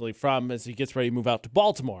we're originally from, as he gets ready to move out to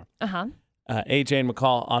Baltimore. Uh-huh. AJ and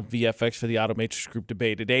McCall on VFX for the Automatrix Group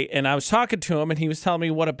debate today. And I was talking to him, and he was telling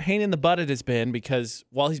me what a pain in the butt it has been, because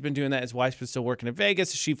while he's been doing that, his wife's been still working in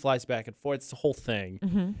Vegas. She flies back and forth. It's the whole thing.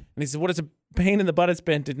 Mm-hmm. And he said, what is a pain in the butt it's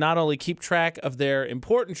been to not only keep track of their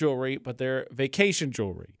important jewelry, but their vacation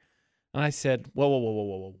jewelry. And I said,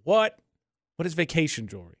 whoa. What is vacation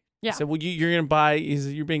jewelry? Yeah. I said, well, you're going to buy,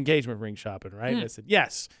 you're being engagement ring shopping, right? And I said,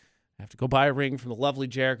 yes. I have to go buy a ring from the lovely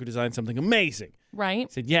Jarek, who designed something amazing. Right.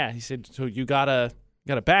 I said, yeah. He said, so you got a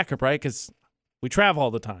backup, right? Because we travel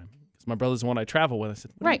all the time. Because my brother's the one I travel with. I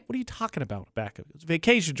said, what are you talking about, backup? It's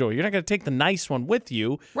vacation jewelry. You're not going to take the nice one with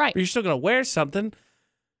you. Right. But you're still going to wear something.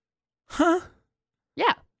 Huh?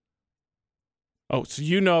 Yeah. Oh, so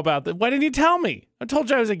you know about that. Why didn't you tell me? I told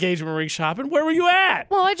you I was engagement ring shopping. Where were you at?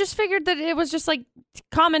 Well, I just figured that it was just like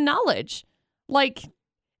common knowledge. Like,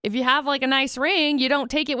 if you have like a nice ring, you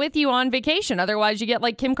don't take it with you on vacation. Otherwise, you get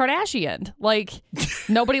like Kim Kardashian. Like,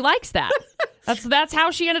 nobody likes that. That's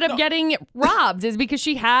how she ended up getting robbed, is because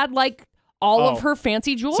she had like all of her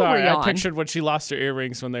fancy jewelry Sorry, on. I pictured when she lost her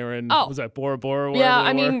earrings when they were in, was that Bora Bora? Or yeah,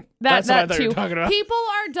 I mean, that's what I thought too. you were talking about. People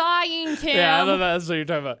are dying, Kim. Yeah, I thought that's what you're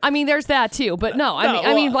talking about. I mean, there's that too, but no,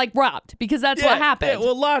 I mean, like robbed, because that's what happened. Yeah,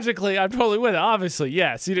 well, logically, I'm totally with it. Obviously,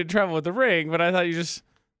 yes, you didn't travel with the ring, but I thought you just,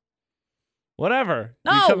 whatever.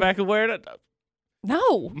 No. You come back and wear it.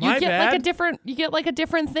 No, My you get bad. like a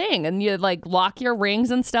different thing, and you like lock your rings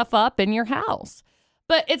and stuff up in your house.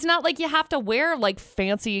 But it's not like you have to wear like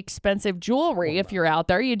fancy, expensive jewelry if you're out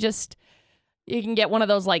there. You can get one of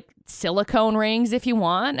those like silicone rings if you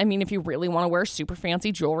want. I mean, if you really want to wear super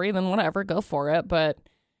fancy jewelry, then whatever, go for it. But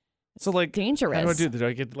so like dangerous. How do I do? Did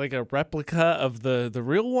I get like a replica of the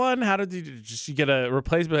real one? How did you get a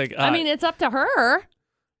replacement? Like, I mean, it's up to her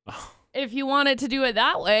if you wanted to do it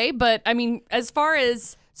that way. But I mean, as far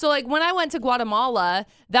as so like when I went to Guatemala,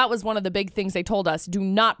 that was one of the big things they told us: do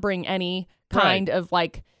not bring any kind of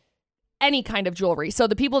like any kind of jewelry. So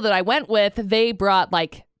the people that I went with, they brought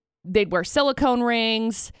like, they'd wear silicone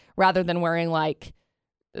rings rather than wearing like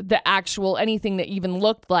the actual anything that even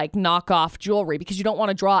looked like knockoff jewelry, because you don't want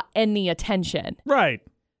to draw any attention. Right.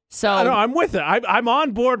 So I know, I'm with it. I'm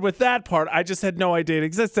on board with that part. I just had no idea it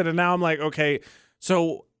existed, and now I'm like, okay,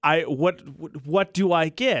 so what do I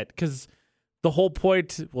get? Because the whole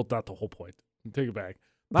point, well, not the whole point. Take it back.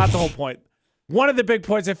 Not the whole point. One of the big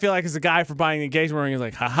points I feel like is a guy for buying an engagement ring is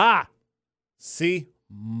like, haha, see,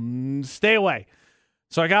 stay away.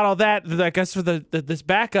 So I got all that. I guess for this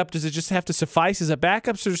backup, does it just have to suffice as a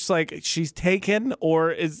backup? So just like she's taken,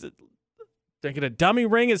 or is it like a dummy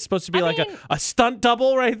ring? It's supposed to be a stunt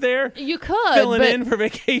double right there. You could filling in for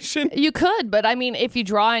vacation. You could, but I mean, if you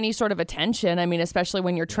draw any sort of attention, I mean, especially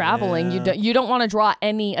when you're traveling, you don't want to draw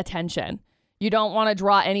any attention. You don't want to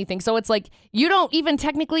draw anything. So it's like, you don't even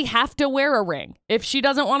technically have to wear a ring. If she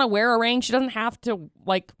doesn't want to wear a ring, she doesn't have to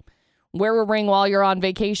like wear a ring while you're on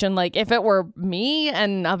vacation. Like if it were me,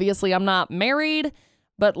 and obviously I'm not married,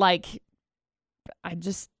 but like I'd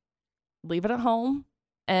just leave it at home.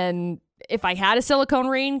 And if I had a silicone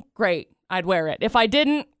ring, great, I'd wear it. If I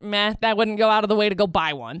didn't, that wouldn't go out of the way to go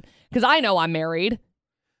buy one, because I know I'm married.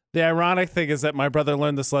 The ironic thing is that my brother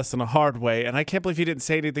learned this lesson a hard way, and I can't believe he didn't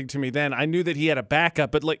say anything to me then. I knew that he had a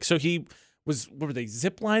backup, but so he was, what were they,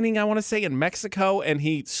 ziplining, I want to say, in Mexico, and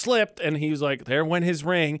he slipped, and he was like, there went his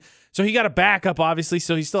ring. So he got a backup, obviously,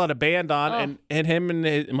 so he still had a band on, and him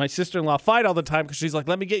and my sister-in-law fight all the time because she's like,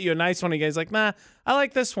 let me get you a nice one. And he's like, nah, I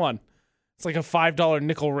like this one. It's like a $5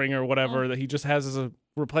 nickel ring or whatever that he just has as a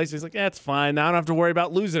replacement. He's like, yeah, it's fine. Now I don't have to worry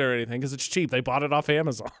about losing it or anything because it's cheap. They bought it off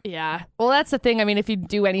Amazon. Yeah. Well, that's the thing. I mean, if you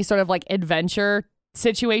do any sort of like adventure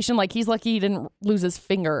situation, like he's lucky he didn't lose his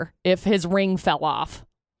finger if his ring fell off.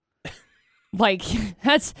 Like,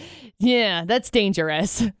 that's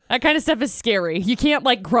dangerous. That kind of stuff is scary. You can't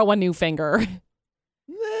like grow a new finger.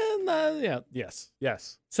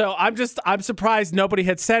 Yes. So I'm surprised nobody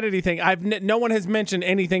had said anything. No one has mentioned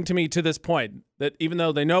anything to me to this point. That even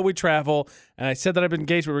though they know we travel, and I said that I've been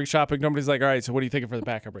engaged with ring shopping, nobody's like, all right, so what are you thinking for the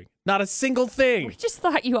backup ring? Not a single thing. We just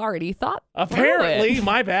thought you already thought. Apparently,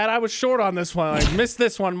 my bad. I was short on this one. I missed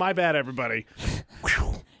this one. My bad, everybody.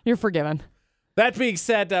 You're forgiven. That being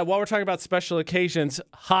said, while we're talking about special occasions,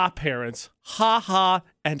 parents,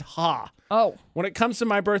 and ha. Oh. When it comes to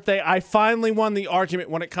my birthday, I finally won the argument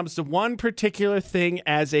when it comes to one particular thing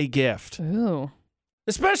as a gift. Ooh.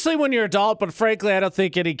 Especially when you're adult, but frankly, I don't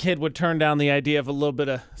think any kid would turn down the idea of a little bit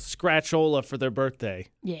of scratchola for their birthday.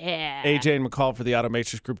 Yeah. AJ and McCall for the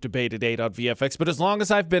Automatrix Group debate at 8 on VFX. But as long as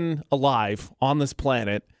I've been alive on this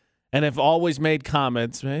planet and have always made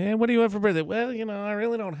comments, man, what do you want for birthday? Well, I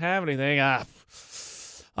really don't have anything.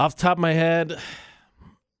 Off the top of my head,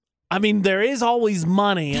 I mean, there is always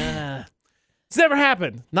money. It's never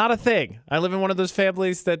happened. Not a thing. I live in one of those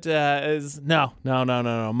families that is, no.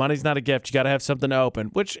 Money's not a gift. You got to have something to open,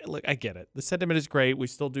 which, look, I get it. The sentiment is great. We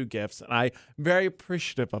still do gifts, and I'm very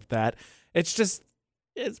appreciative of that. It's just,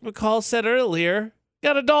 as McCall said earlier,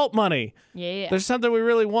 got adult money. Yeah. There's something we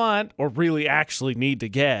really want or really actually need to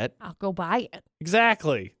get. I'll go buy it.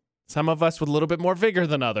 Exactly. Some of us with a little bit more vigor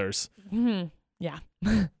than others. Mm-hmm. Yeah.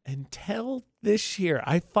 Until this year,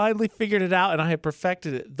 I finally figured it out and I have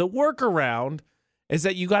perfected it. The workaround is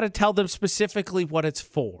that you got to tell them specifically what it's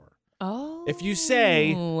for. Oh. If you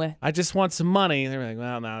say, I just want some money, they're like,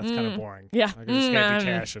 well, no, it's kind of boring. Yeah. I can just hand you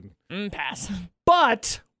cash and pass.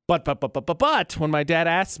 But when my dad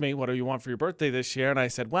asked me, what do you want for your birthday this year? And I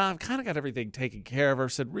said, well, I've kind of got everything taken care of. I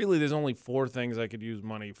said, really, there's only 4 things I could use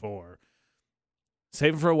money for.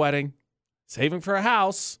 Saving for a wedding, saving for a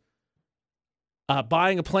house,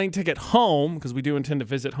 buying a plane ticket home, because we do intend to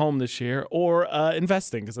visit home this year, or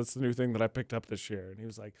investing, because that's the new thing that I picked up this year. And he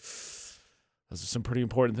was like, those are some pretty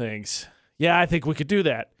important things. Yeah, I think we could do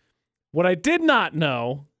that. What I did not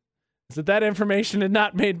know is that information had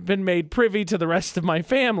not been made privy to the rest of my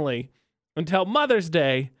family until Mother's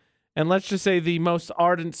Day. And let's just say the most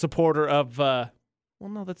ardent supporter of, well,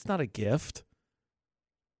 no, that's not a gift,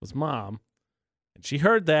 was Mom. And she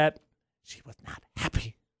heard that. She was not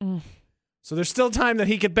happy. So there's still time that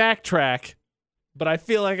he could backtrack, but I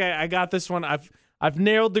feel like I got this one. I've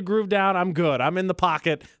narrowed the groove down. I'm good. I'm in the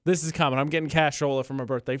pocket. This is coming. I'm getting cashola for my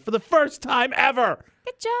birthday for the first time ever.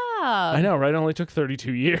 Good job. I know, right? It only took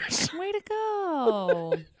 32 years. Way to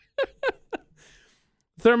go.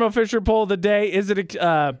 Thermo Fisher poll of the day. Is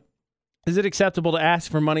it acceptable to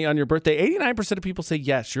ask for money on your birthday? 89% of people say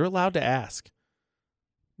yes. You're allowed to ask.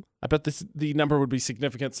 I bet the number would be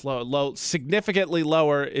significantly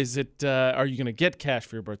lower. Is it? Are you going to get cash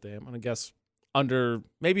for your birthday? I'm going to guess under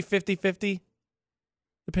maybe 50-50,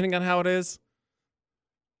 depending on how it is.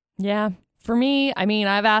 Yeah. For me, I mean,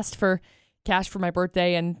 I've asked for cash for my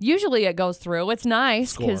birthday, and usually it goes through. It's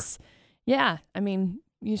nice because, yeah, I mean,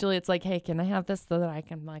 usually it's like, hey, can I have this so that I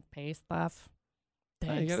can like pay stuff?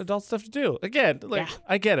 You got adult stuff to do. Again,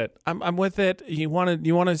 I get it. I'm with it. You want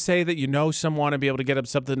to say that you know someone and be able to get them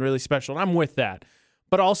something really special. And I'm with that.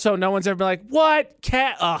 But also, no one's ever been like, what?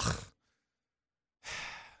 Ugh.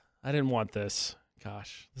 I didn't want this.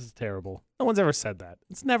 Gosh, this is terrible. No one's ever said that.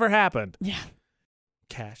 It's never happened. Yeah.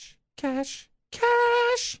 Cash.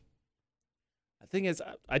 The thing is,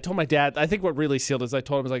 I told my dad, I think what really sealed is I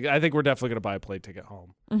told him, I think we're definitely going to buy a plane ticket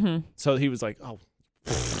home. Mm-hmm. So he was like, oh,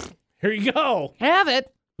 here you go. Have it.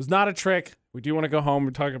 It was not a trick. We do want to go home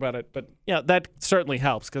and talk about it. But, yeah, that certainly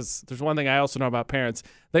helps because there's one thing I also know about parents.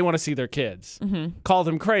 They want to see their kids. Mm-hmm. Call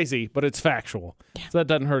them crazy, but it's factual. Yeah. So that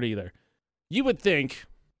doesn't hurt either. You would think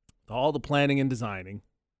all the planning and designing,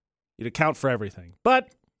 you'd account for everything. But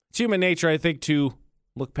it's human nature, I think, to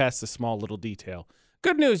look past the small little detail.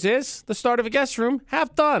 Good news is the start of a guest room,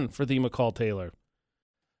 half done for the McCall Taylor.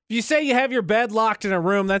 If you say you have your bed locked in a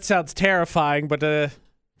room, that sounds terrifying, but if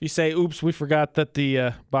you say, oops, we forgot that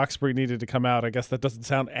the box spring needed to come out, I guess that doesn't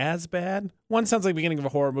sound as bad. One sounds like the beginning of a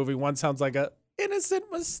horror movie. One sounds like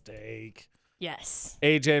innocent mistake. Yes.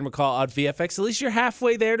 AJ and McCall on VFX. At least you're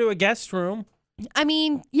halfway there to a guest room. I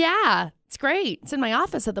mean, yeah, it's great. It's in my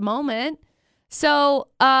office at the moment. So,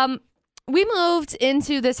 we moved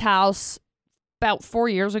into this house about 4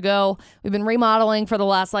 years ago. We've been remodeling for the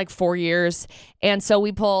last 4 years. And so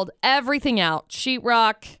we pulled everything out,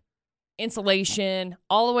 sheetrock, insulation,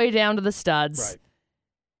 all the way down to the studs. Right.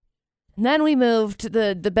 And then we moved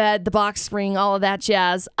the bed, the box spring, all of that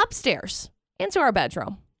jazz upstairs into our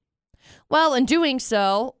bedroom. Well, in doing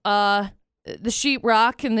so, the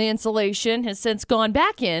sheetrock and the insulation has since gone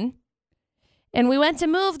back in. And we went to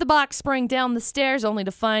move the box spring down the stairs only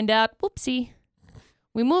to find out, whoopsie,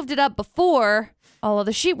 we moved it up before all of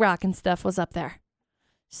the sheetrock and stuff was up there.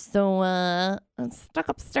 So, it's stuck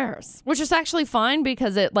upstairs, which is actually fine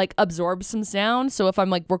because it absorbs some sound. So if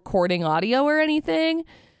I'm recording audio or anything,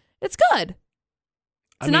 it's good.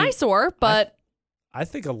 It's an eyesore, but I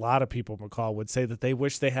think a lot of people, McCall, would say that they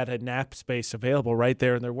wish they had a nap space available right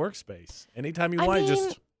there in their workspace. Anytime you want,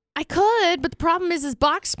 just... I could, but the problem is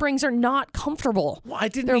box springs are not comfortable. Well, I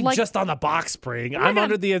didn't mean just on the box spring. I'm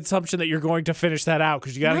under the assumption that you're going to finish that out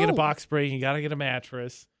because you got to get a box spring, you got to get a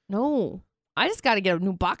mattress. No, I just got to get a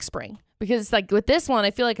new box spring because with this one,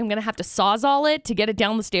 I feel like I'm going to have to sawzall it to get it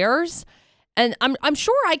down the stairs. And I'm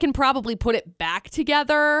sure I can probably put it back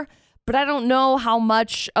together, but I don't know how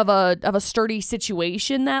much of a sturdy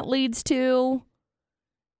situation that leads to.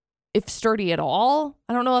 If sturdy at all.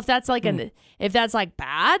 I don't know if that's if that's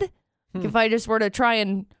bad. If I just were to try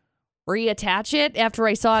and reattach it after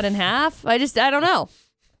I saw it in half. I don't know.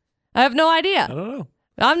 I have no idea. I don't know.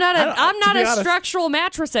 I'm not a structural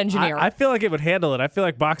mattress engineer. I feel like it would handle it. I feel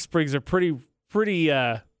like box springs are pretty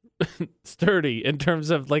sturdy in terms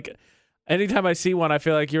of anytime I see one, I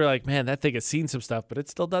feel like you're man, that thing has seen some stuff, but it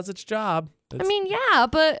still does its job. I mean, yeah,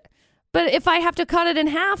 but if I have to cut it in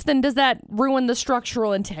half, then does that ruin the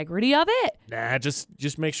structural integrity of it? Nah,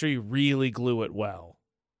 just make sure you really glue it well.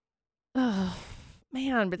 Oh,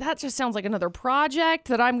 man, but that just sounds like another project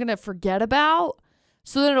that I'm going to forget about.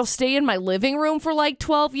 So that it'll stay in my living room for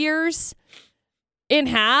 12 years in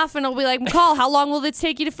half. And it'll be McCall, how long will this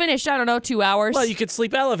take you to finish? I don't know, 2 hours. Well, you could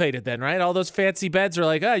sleep elevated then, right? All those fancy beds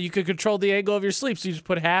are you could control the angle of your sleep. So you just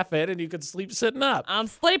put half in and you could sleep sitting up. I'm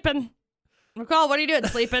sleeping. McCall, what are you doing?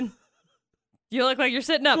 Sleeping? You look like you're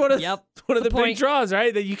sitting up. Yep. One of the big draws,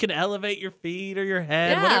 right? That you can elevate your feet or your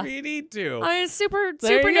head, whatever you need to. I mean, it's super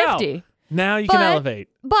nifty. Go. Now you can elevate.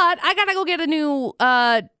 But I gotta go get a new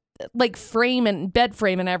frame and bed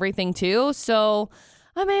frame and everything too. So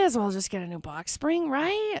I may as well just get a new box spring,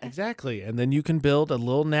 right? Exactly. And then you can build a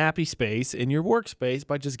little nappy space in your workspace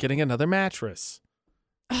by just getting another mattress.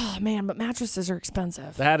 Oh, man, but mattresses are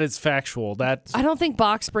expensive. That is factual. I don't think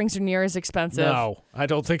box springs are near as expensive. No, I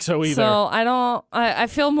don't think so either. So I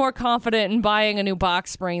feel more confident in buying a new box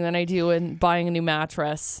spring than I do in buying a new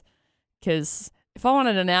mattress. Because if I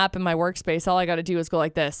wanted a nap in my workspace, all I got to do is go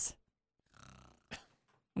like this.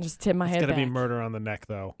 And just tip my head back. It's going to be murder on the neck,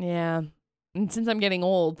 though. Yeah. And since I'm getting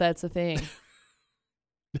old, that's the thing.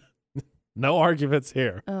 No arguments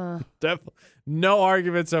here. Definitely no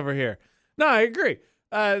arguments over here. No, I agree.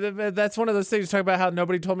 That's one of those things. Talk about how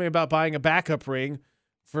nobody told me about buying a backup ring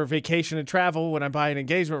for vacation and travel when I buy an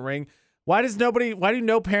engagement ring. Why do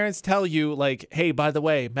no parents tell you hey, by the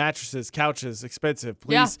way, mattresses, couches, expensive.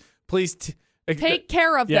 Please take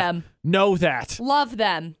care of them. Know that. Love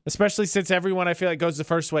them. Especially since everyone I feel like goes the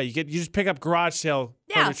first way. You just pick up garage sale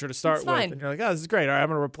furniture to start with, fine. and you're oh, this is great. All right, I'm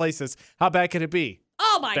gonna replace this. How bad could it be?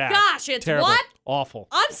 Oh my gosh, it's terrible. What? Awful.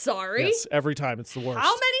 I'm sorry. Yes, every time it's the worst.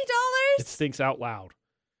 How many dollars? It stinks out loud.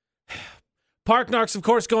 Park Narcs, of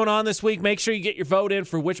course, going on this week. Make sure you get your vote in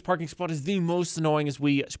for which parking spot is the most annoying as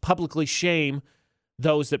we publicly shame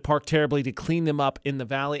those that park terribly to clean them up in the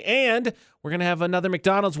valley. And we're going to have another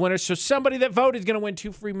McDonald's winner. So somebody that voted is going to win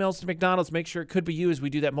 2 free meals to McDonald's. Make sure it could be you as we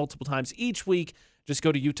do that multiple times each week. Just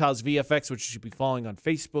go to Utah's VFX, which you should be following on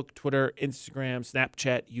Facebook, Twitter, Instagram,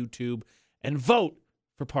 Snapchat, YouTube, and vote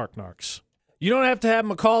for Park Narcs. You don't have to have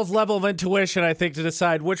McCall's level of intuition, I think, to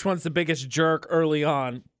decide which one's the biggest jerk early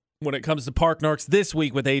on when it comes to Park Narcs this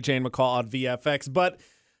week with AJ and McCall on VFX. But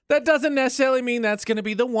that doesn't necessarily mean that's going to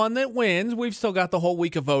be the one that wins. We've still got the whole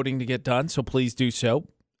week of voting to get done, so please do so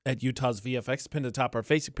at Utah's VFX, pinned to the top of our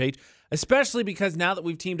Facebook page, especially because now that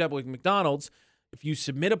we've teamed up with McDonald's, if you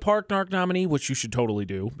submit a Park Narc nominee, which you should totally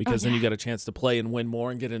do, because then you get a chance to play and win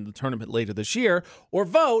more and get into the tournament later this year, or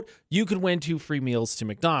vote, you could win 2 free meals to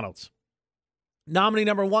McDonald's. Nominee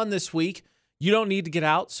number 1 this week, you don't need to get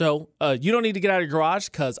out. So you don't need to get out of your garage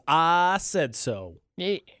because I said so.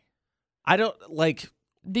 Yeah. I don't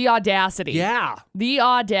the audacity. Yeah. The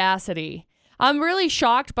audacity. I'm really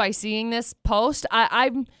shocked by seeing this post.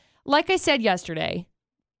 I'm like I said yesterday,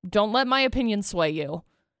 don't let my opinion sway you.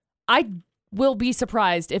 I will be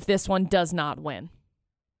surprised if this one does not win.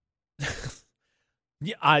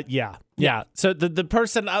 Yeah. So the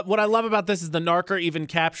person, what I love about this is the narker even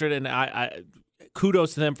captured, and I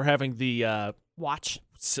kudos to them for having the watch.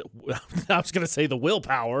 I was going to say the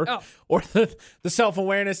willpower or the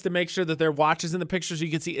self-awareness to make sure that their watch is in the picture so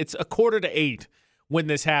you can see it's 7:45 when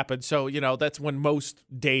this happened. So, that's when most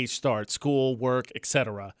days start, school, work,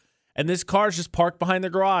 etc. And this car's just parked behind the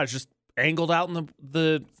garage, just angled out in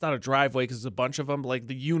the it's not a driveway because there's a bunch of them, like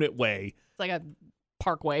the unit way. It's like a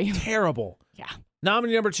parkway. Terrible. Yeah.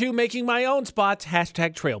 Nominee number 2, making my own spots,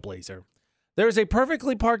 #trailblazer. There is a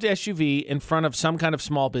perfectly parked SUV in front of some kind of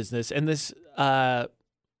small business, and this, what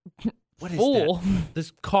is that?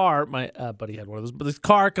 This car, my buddy had one of those, but this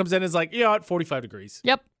car comes in and is like, at 45 degrees.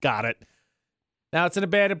 Yep. Got it. Now, it's an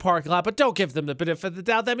abandoned parking lot, but don't give them the benefit of the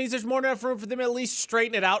doubt. That means there's more than enough room for them to at least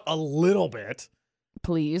straighten it out a little bit.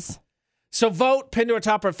 Please. So vote, pinned to our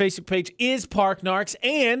top of our Facebook page is Park Narcs,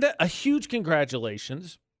 and a huge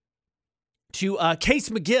congratulations to Case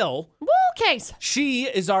McGill. Woo, Case. She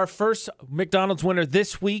is our first McDonald's winner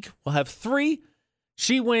this week. We'll have 3.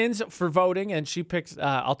 She wins for voting, and she picks,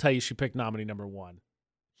 I'll tell you, she picked nominee number 1. In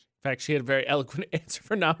fact, she had a very eloquent answer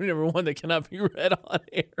for nominee number 1 that cannot be read on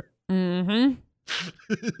air. Mm-hmm.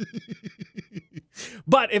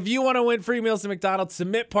 But if you want to win free meals at McDonald's,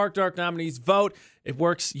 submit Park Narc nominees, vote. It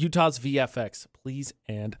works. Utah's VFX. Please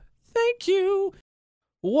and thank you.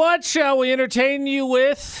 What shall we entertain you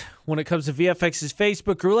with when it comes to VFX's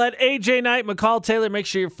Facebook roulette? AJ Knight, McCall Taylor, make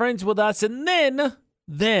sure you're friends with us. And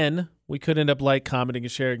then we could end up commenting,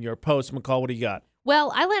 and sharing your post. McCall, what do you got?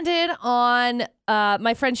 Well, I landed on,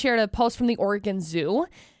 my friend shared a post from the Oregon Zoo,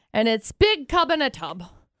 and it's Big Cub in a Tub.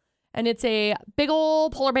 And it's a big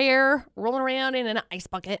old polar bear rolling around in an ice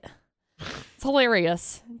bucket. It's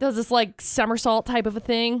hilarious. It does this somersault type of a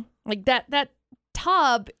thing. Like that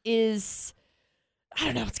tub is, I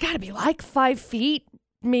don't know, it's got to be 5 feet,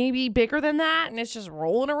 maybe bigger than that. And it's just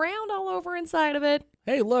rolling around all over inside of it.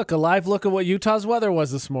 Hey, look, a live look at what Utah's weather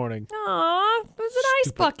was this morning. Aw, it was an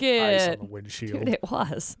ice bucket. Ice on the windshield. Dude, it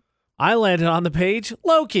was. I landed on the page,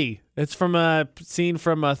 Loki. It's from a scene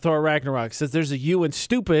from Thor Ragnarok. It says there's a U in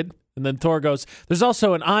stupid. And then Thor goes, there's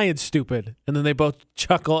also an I in stupid. And then they both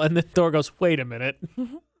chuckle. And then Thor goes, wait a minute.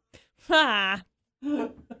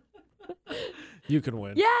 You can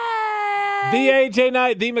win. Yay! The AJ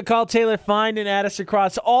Knight, the McCall Taylor. Find and add us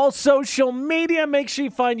across all social media. Make sure you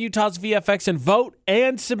find Utah's VFX and vote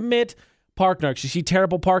and submit Park Narcs. You see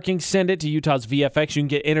terrible parking, send it to Utah's VFX. You can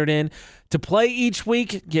get entered in to play each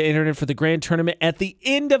week. Get entered in for the grand tournament at the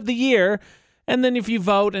end of the year. And then if you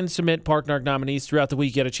vote and submit Park Narc nominees throughout the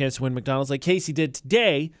week, you get a chance to win McDonald's like Casey did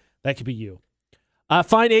today. That could be you.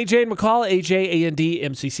 Find AJ and McCall,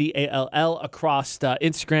 AJANDMCCALL, across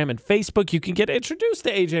Instagram and Facebook. You can get introduced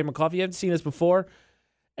to AJ and McCall if you haven't seen us before.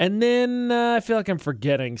 And then I feel like I'm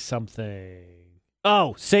forgetting something.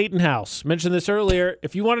 Oh, Satan House. Mentioned this earlier.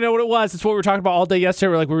 If you want to know what it was, it's what we were talking about all day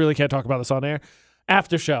yesterday. We're like, we really can't talk about this on air.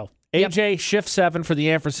 After show. AJ Shift 7 for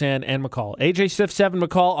the ampersand and McCall. AJ Shift 7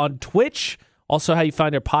 McCall on Twitch. Also, how you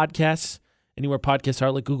find our podcasts, anywhere podcasts are,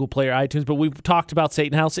 like Google Play or iTunes. But we've talked about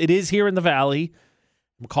Satan House. It is here in the Valley.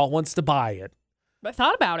 McCall wants to buy it. I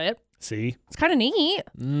thought about it. See? It's kind of neat.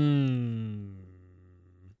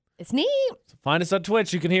 It's neat. So find us on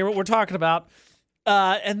Twitch. You can hear what we're talking about.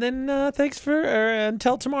 And then thanks for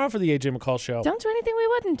until tomorrow for the AJ McCall Show. Don't do anything we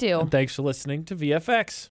wouldn't do. And thanks for listening to VFX.